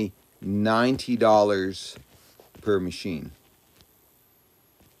getting $90 per machine.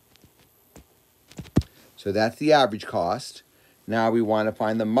 So that's the average cost. Now we want to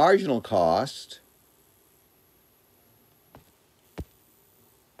find the marginal cost.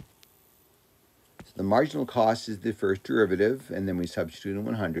 So the marginal cost is the first derivative, and then we substitute in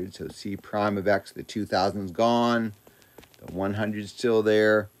 100. So C prime of X, the 2,000 is gone, the 100 is still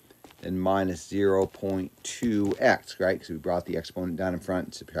there, and minus 0.2x, right? Because we brought the exponent down in front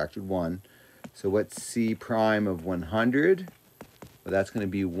and subtracted 1. So what's C prime of 100? Well, that's going to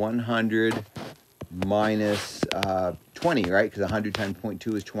be 100 minus 20, right? Because 100 times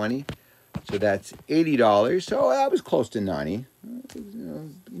 0.2 is 20. So that's $80. So that was close to 90.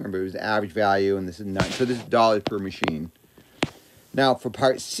 Remember, it was the average value, and this is 90. So this is dollars per machine. Now, for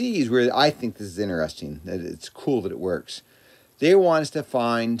part C is where I think this is interesting. That it's cool that it works. They want us to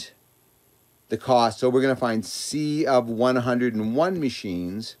find the cost. So we're going to find C of 101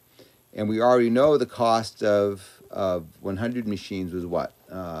 machines. And we already know the cost of 100 machines was what?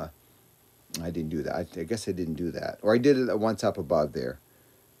 I didn't do that. I guess I didn't do that. Or I did it once up above there.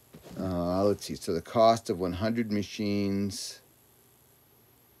 Let's see. So the cost of 100 machines.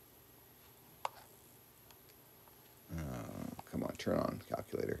 Come on, turn on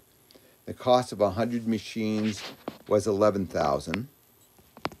calculator. The cost of 100 machines was $11,000.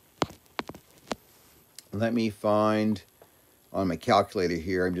 Let me find on my calculator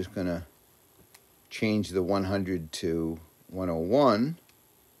here. I'm just going to change the 100 to 101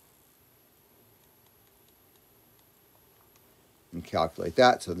 and calculate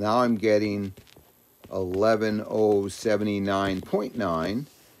that. So now I'm getting 11,079.9.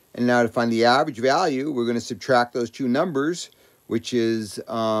 And now to find the average value, we're going to subtract those two numbers, which is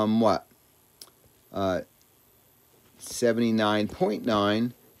what?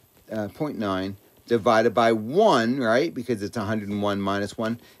 79.9 divided by 1, right? Because it's 101 minus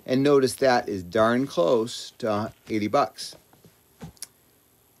 1. And notice that is darn close to $80.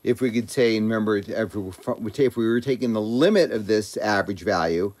 If we could say, and remember, if we were taking the limit of this average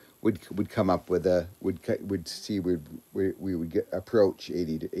value, would come up with a we would approach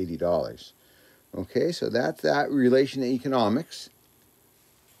 $80. Okay, so that's that relation to economics.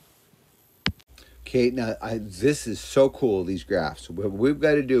 Okay, now this is so cool, these graphs. What we've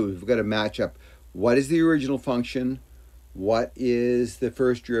got to do is we've got to match up what is the original function, what is the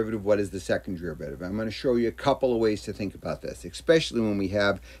first derivative, what is the second derivative. I'm going to show you a couple of ways to think about this, especially when we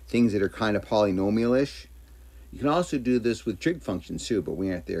have things that are kind of polynomial-ish. You can also do this with trig functions too, but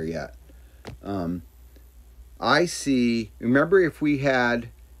we aren't there yet. I see, remember if we had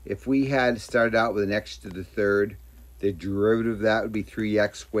started out with an x to the third, the derivative of that would be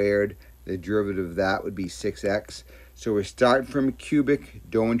 3x squared. The derivative of that would be 6x. So we're starting from a cubic,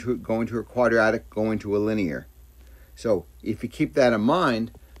 going to a quadratic, going to a linear. So if you keep that in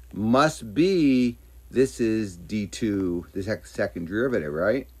mind, must be this is d2, the second derivative,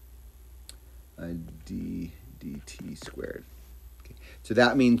 right? dt squared. Okay. So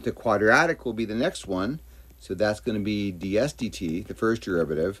that means the quadratic will be the next one. So that's going to be ds dt, the first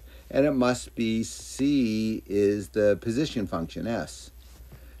derivative. And it must be c is the position function, s.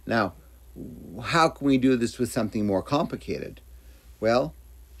 Now, how can we do this with something more complicated? Well,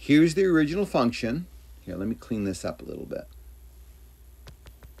 here's the original function. Here, let me clean this up a little bit.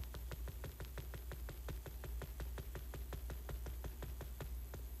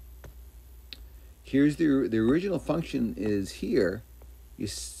 Here's the original function is here. You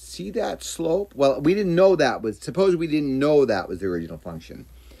see that slope? Well, we didn't know that was, suppose we didn't know that was the original function.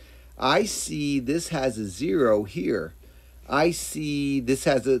 I see this has a 0 here. I see this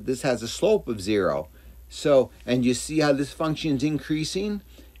has a slope of 0. So, and you see how this function is increasing?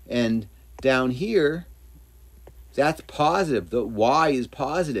 And down here, that's positive. The y is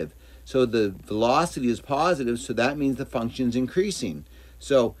positive. So the velocity is positive, so that means the function is increasing.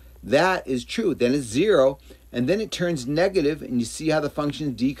 So that is true. Then it's 0, and then it turns negative, and you see how the function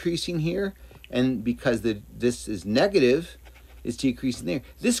is decreasing here? And because this is negative, it's decreasing there.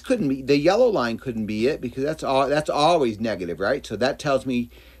 This couldn't be, the yellow line couldn't be it, because that's always negative, right? So that tells me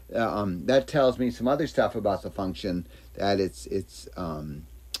some other stuff about the function, that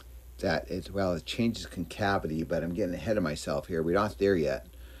well, it changes concavity, but I'm getting ahead of myself here. We're not there yet.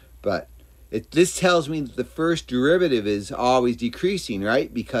 But this tells me that the first derivative is always decreasing,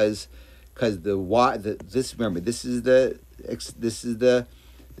 right? Because the y, remember, this is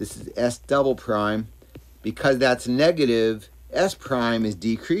s double prime. Because that's negative, s prime is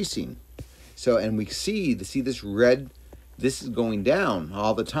decreasing. So, and we see this red, this is going down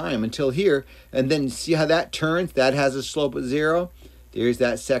all the time until here. And then see how that turns? That has a slope of 0. There's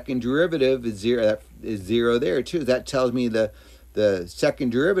that second derivative is 0. That is 0 there too. That tells me the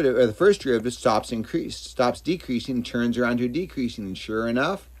second derivative, or the first derivative, stops decreasing, and turns around to decreasing. And sure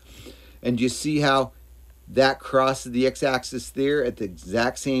enough, and you see how that crosses the x-axis there at the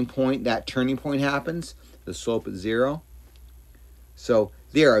exact same point that turning point happens. The slope is 0. So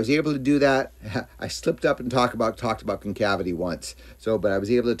there, I was able to do that. I slipped up and talked about concavity once. So, but I was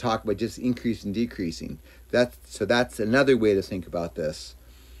able to talk about just increasing and decreasing. So that's another way to think about this.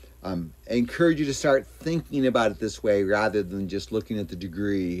 I encourage you to start thinking about it this way rather than just looking at the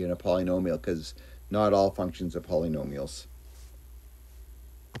degree in a polynomial, because not all functions are polynomials.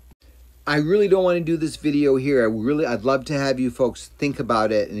 I really don't want to do this video here. I'd love to have you folks think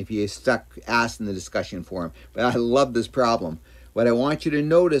about it, and if you're stuck, ask in the discussion forum. But I love this problem. What I want you to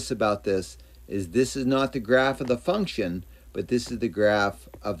notice about this is not the graph of the function, but this is the graph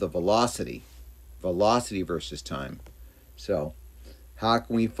of the velocity. Velocity versus time. So how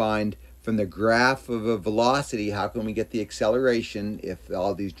can we find from the graph of a velocity, how can we get the acceleration if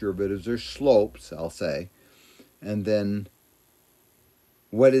all these derivatives are slopes, I'll say. And then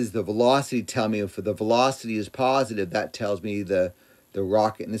what does the velocity tell me? If the velocity is positive, that tells me the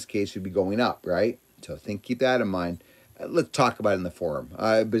rocket in this case would be going up, right? So keep that in mind. Let's talk about it in the forum.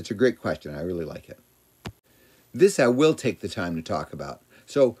 But it's a great question. I really like it. This I will take the time to talk about.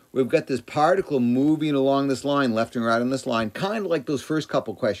 So we've got this particle moving along this line, left and right on this line, kind of like those first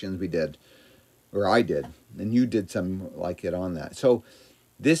couple questions we did, or I did, and you did some like it on that. So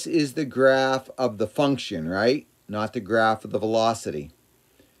this is the graph of the function, right? Not the graph of the velocity.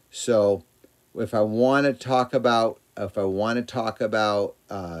 So if I want to talk about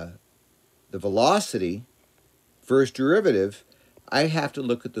the velocity, first derivative, I have to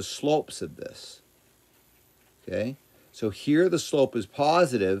look at the slopes of this. Okay? So here the slope is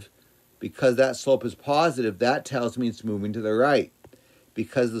positive. Because that slope is positive, that tells me it's moving to the right.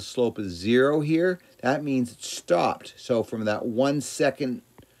 Because the slope is 0 here, that means it's stopped. So from that 1 second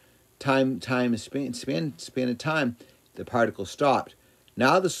span of time, the particle stopped.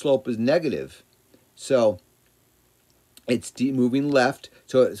 Now the slope is negative. So it's moving left.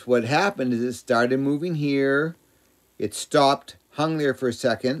 So what happened is it started moving here. It stopped, hung there for a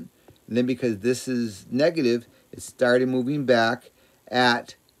second. And then because this is negative, it started moving back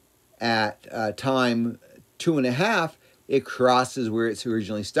at time 2.5. It crosses where it's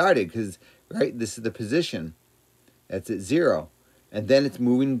originally started because, right, this is the position. That's at 0. And then it's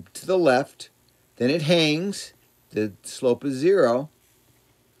moving to the left. Then it hangs. The slope is 0.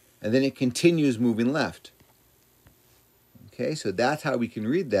 And then it continues moving left. Okay, so that's how we can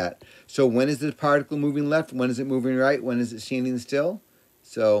read that. So when is the particle moving left? When is it moving right? When is it standing still?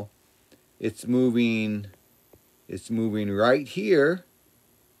 So it's moving right here.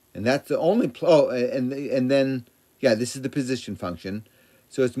 And that's the only, and then, yeah, this is the position function.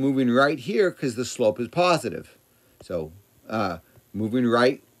 So it's moving right here because the slope is positive. So moving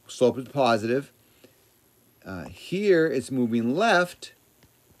right, slope is positive. Here it's moving left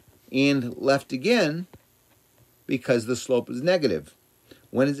and left again because the slope is negative.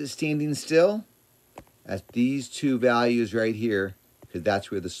 When is it standing still? At these two values right here, because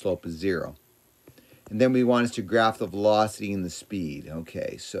that's where the slope is 0. And then we want us to graph the velocity and the speed.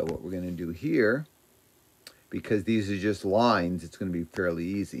 Okay, so what we're going to do here, because these are just lines, it's going to be fairly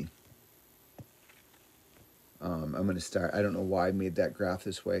easy. I'm going to start, I don't know why I made that graph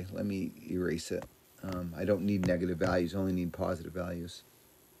this way. Let me erase it. I don't need negative values, I only need positive values.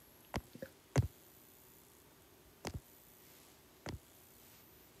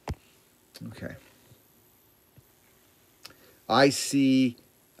 Okay. I see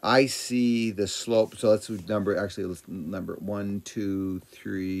the slope. So let's number 1, 2,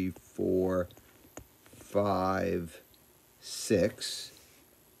 3, 4, 5, 6.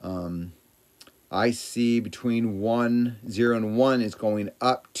 I see between 0 and 1 is going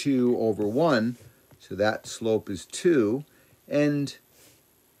up 2 over 1. So that slope is 2. And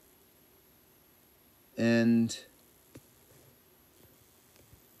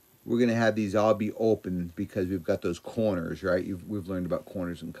we're going to have these all be open because we've got those corners, right? We've learned about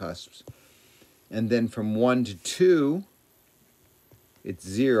corners and cusps. And then from 1 to 2, it's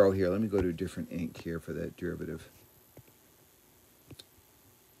 0 here. Let me go to a different ink here for that derivative.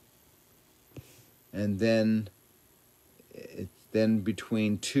 And then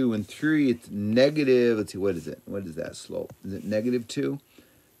between 2 and 3, it's negative. Let's see, what is it? What is that slope? Is it negative 2?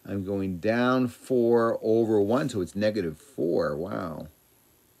 I'm going down 4 over 1, so it's negative 4. Wow.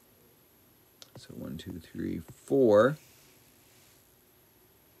 So 1, 2, 3, 4.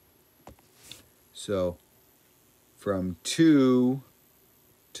 So from 2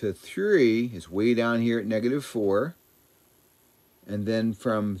 to 3 is way down here at negative 4. And then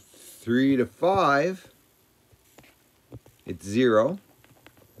from 3 to 5, it's 0.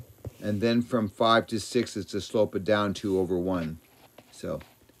 And then from 5 to 6, it's a slope of down 2 over 1. So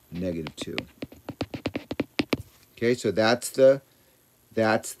negative 2. Okay, so that's the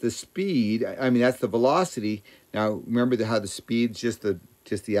speed. I mean, that's the velocity. Now, remember how the speed's just the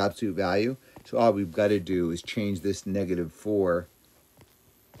absolute value? So all we've got to do is change this negative 4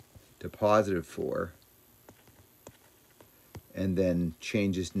 to positive 4. and then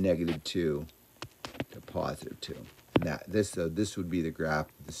changes -2 to +2. And this would be the graph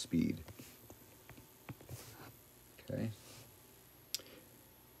of the speed. Okay.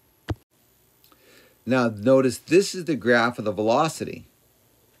 Now notice this is the graph of the velocity,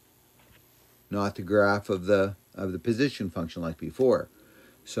 not the graph of the position function like before.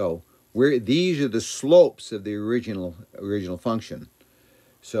 So these are the slopes of the original function.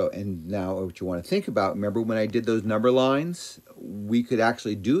 So, and now what you want to think about, remember when I did those number lines, we could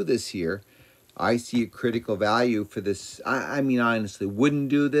actually do this here. I see a critical value for this. I mean, I honestly wouldn't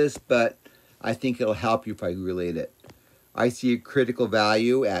do this, but I think it'll help you if I relate it. I see a critical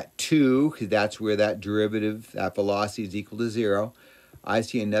value at 2, because that's where that derivative, that velocity is equal to 0. I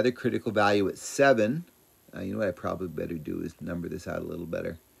see another critical value at 7. You know what I probably better do is number this out a little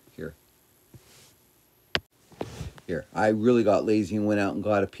better. Here, I really got lazy and went out and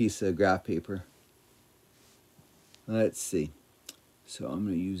got a piece of graph paper. Let's see. So I'm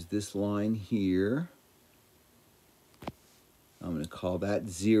going to use this line here. I'm going to call that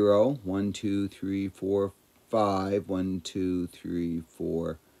 0. 1, 2, 3, 4, 5. 1, 2, 3,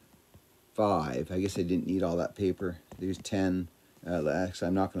 4, 5. I guess I didn't need all that paper. There's 10. Actually,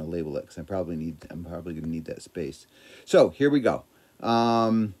 I'm not going to label it because I'm probably going to need that space. So here we go.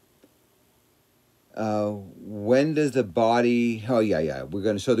 When does the body? Oh yeah. We're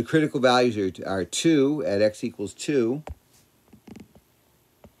going to. So the critical values are 2 at x equals 2,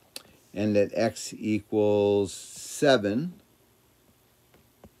 and at x equals 7.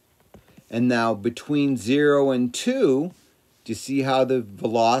 And now between 0 and 2, do you see how the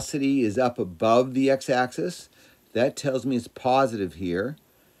velocity is up above the x-axis? That tells me it's positive here.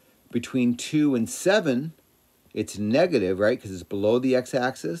 Between 2 and 7, it's negative, right? Because it's below the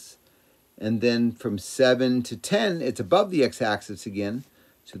x-axis. And then from 7 to 10, it's above the x-axis again.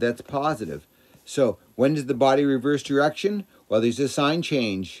 So that's positive. So when does the body reverse direction? Well, there's a sign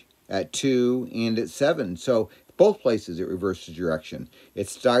change at 2 and at 7. So both places it reverses direction. It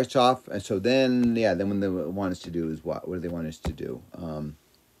starts off, and so then, yeah, then when they want us to do is what? What do they want us to do? No.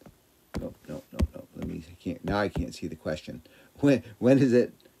 Let me, I can't see the question. When is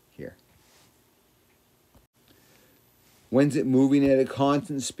it, here. When's it moving at a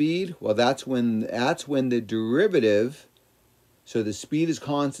constant speed? Well, that's when the derivative, so the speed is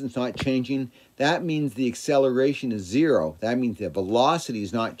constant, it's not changing. That means the acceleration is 0. That means the velocity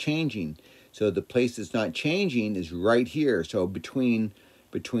is not changing. So the place that's not changing is right here. So between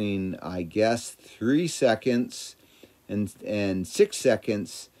I guess 3 seconds and 6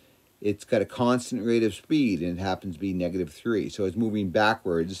 seconds, it's got a constant rate of speed, and it happens to be -3. So it's moving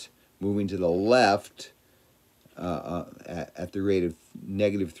backwards, moving to the left at the rate of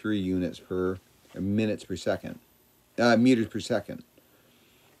 -3 minutes per second, meters per second.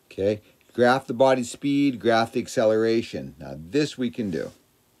 Okay, graph the body speed, graph the acceleration. Now this we can do.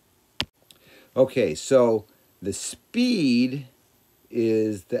 Okay, so the speed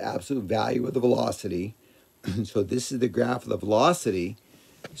is the absolute value of the velocity. So this is the graph of the velocity.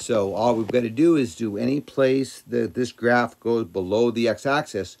 So all we've got to do is do any place that this graph goes below the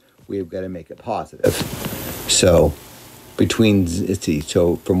x-axis, we've got to make it positive. So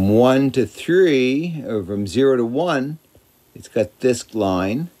so from 1 to 3, or from 0 to 1, it's got this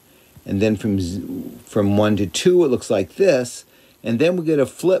line. And then from 1 to 2, it looks like this. And then we're going to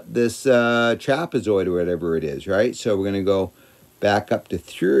flip this trapezoid or whatever it is, right? So we're going to go back up to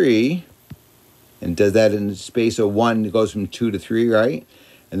 3, and does that in the space of 1. It goes from 2 to 3, right?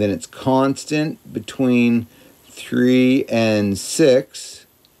 And then it's constant between 3 and 6.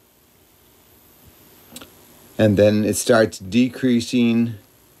 And then it starts decreasing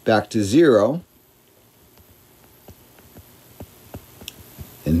back to 0.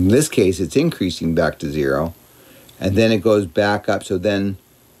 In this case, it's increasing back to 0. And then it goes back up, and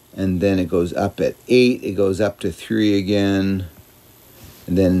then it goes up at 8, it goes up to 3 again,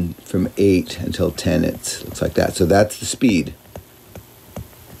 and then from 8 until 10, it looks like that. So that's the speed.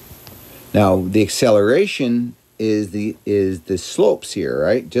 Now, the acceleration is the slopes here,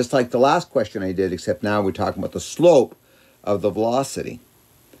 right? Just like the last question I did, except now we're talking about the slope of the velocity.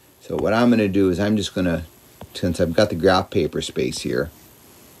 So what I'm going to do is I'm just going to, since I've got the graph paper space here,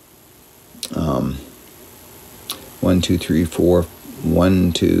 1, 2, 3, 4,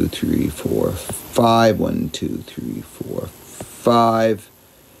 1, 2, 3, 4, 5, 1, 2, 3, 4, 5,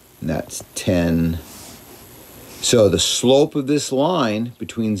 and that's 10. So the slope of this line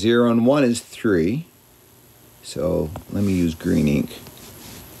between 0 and 1 is 3. So let me use green ink.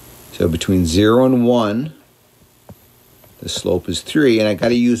 So between 0 and 1, the slope is 3, and I got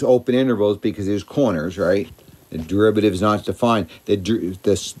to use open intervals because there's corners, right? The derivative is not defined. The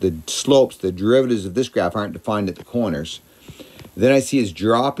slopes, the derivatives of this graph aren't defined at the corners. Then I see it's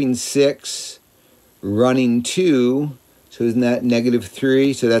dropping 6, running 2. So isn't that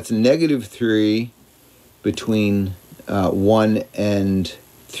 -3? So that's -3 between 1 and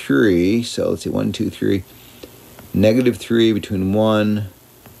 3. So let's see, 1, 2, 3. -3 between 1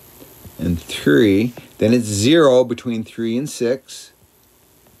 and 3. Then it's 0 between 3 and 6.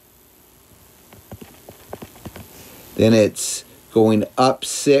 Then it's going up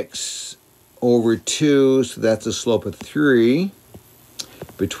 6 over 2, so that's a slope of 3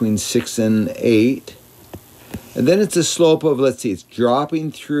 between 6 and 8. And then it's a slope of, let's see, it's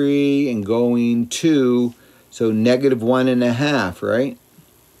dropping 3 and going 2, so -1.5, right?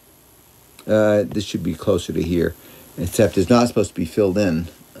 This should be closer to here, except it's not supposed to be filled in.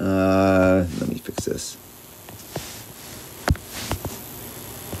 Let me fix this.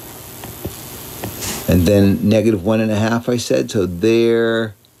 And then -1.5, I said, so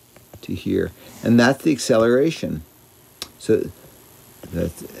there to here. And that's the acceleration. So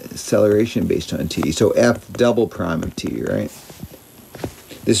that's acceleration based on t. So f double prime of t, right?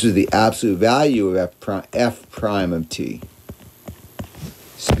 This was the absolute value of f prime of t.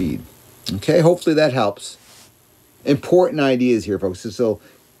 Speed. Okay, hopefully that helps. Important ideas here, folks. This will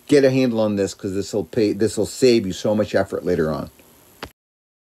get a handle on this because this will save you so much effort later on.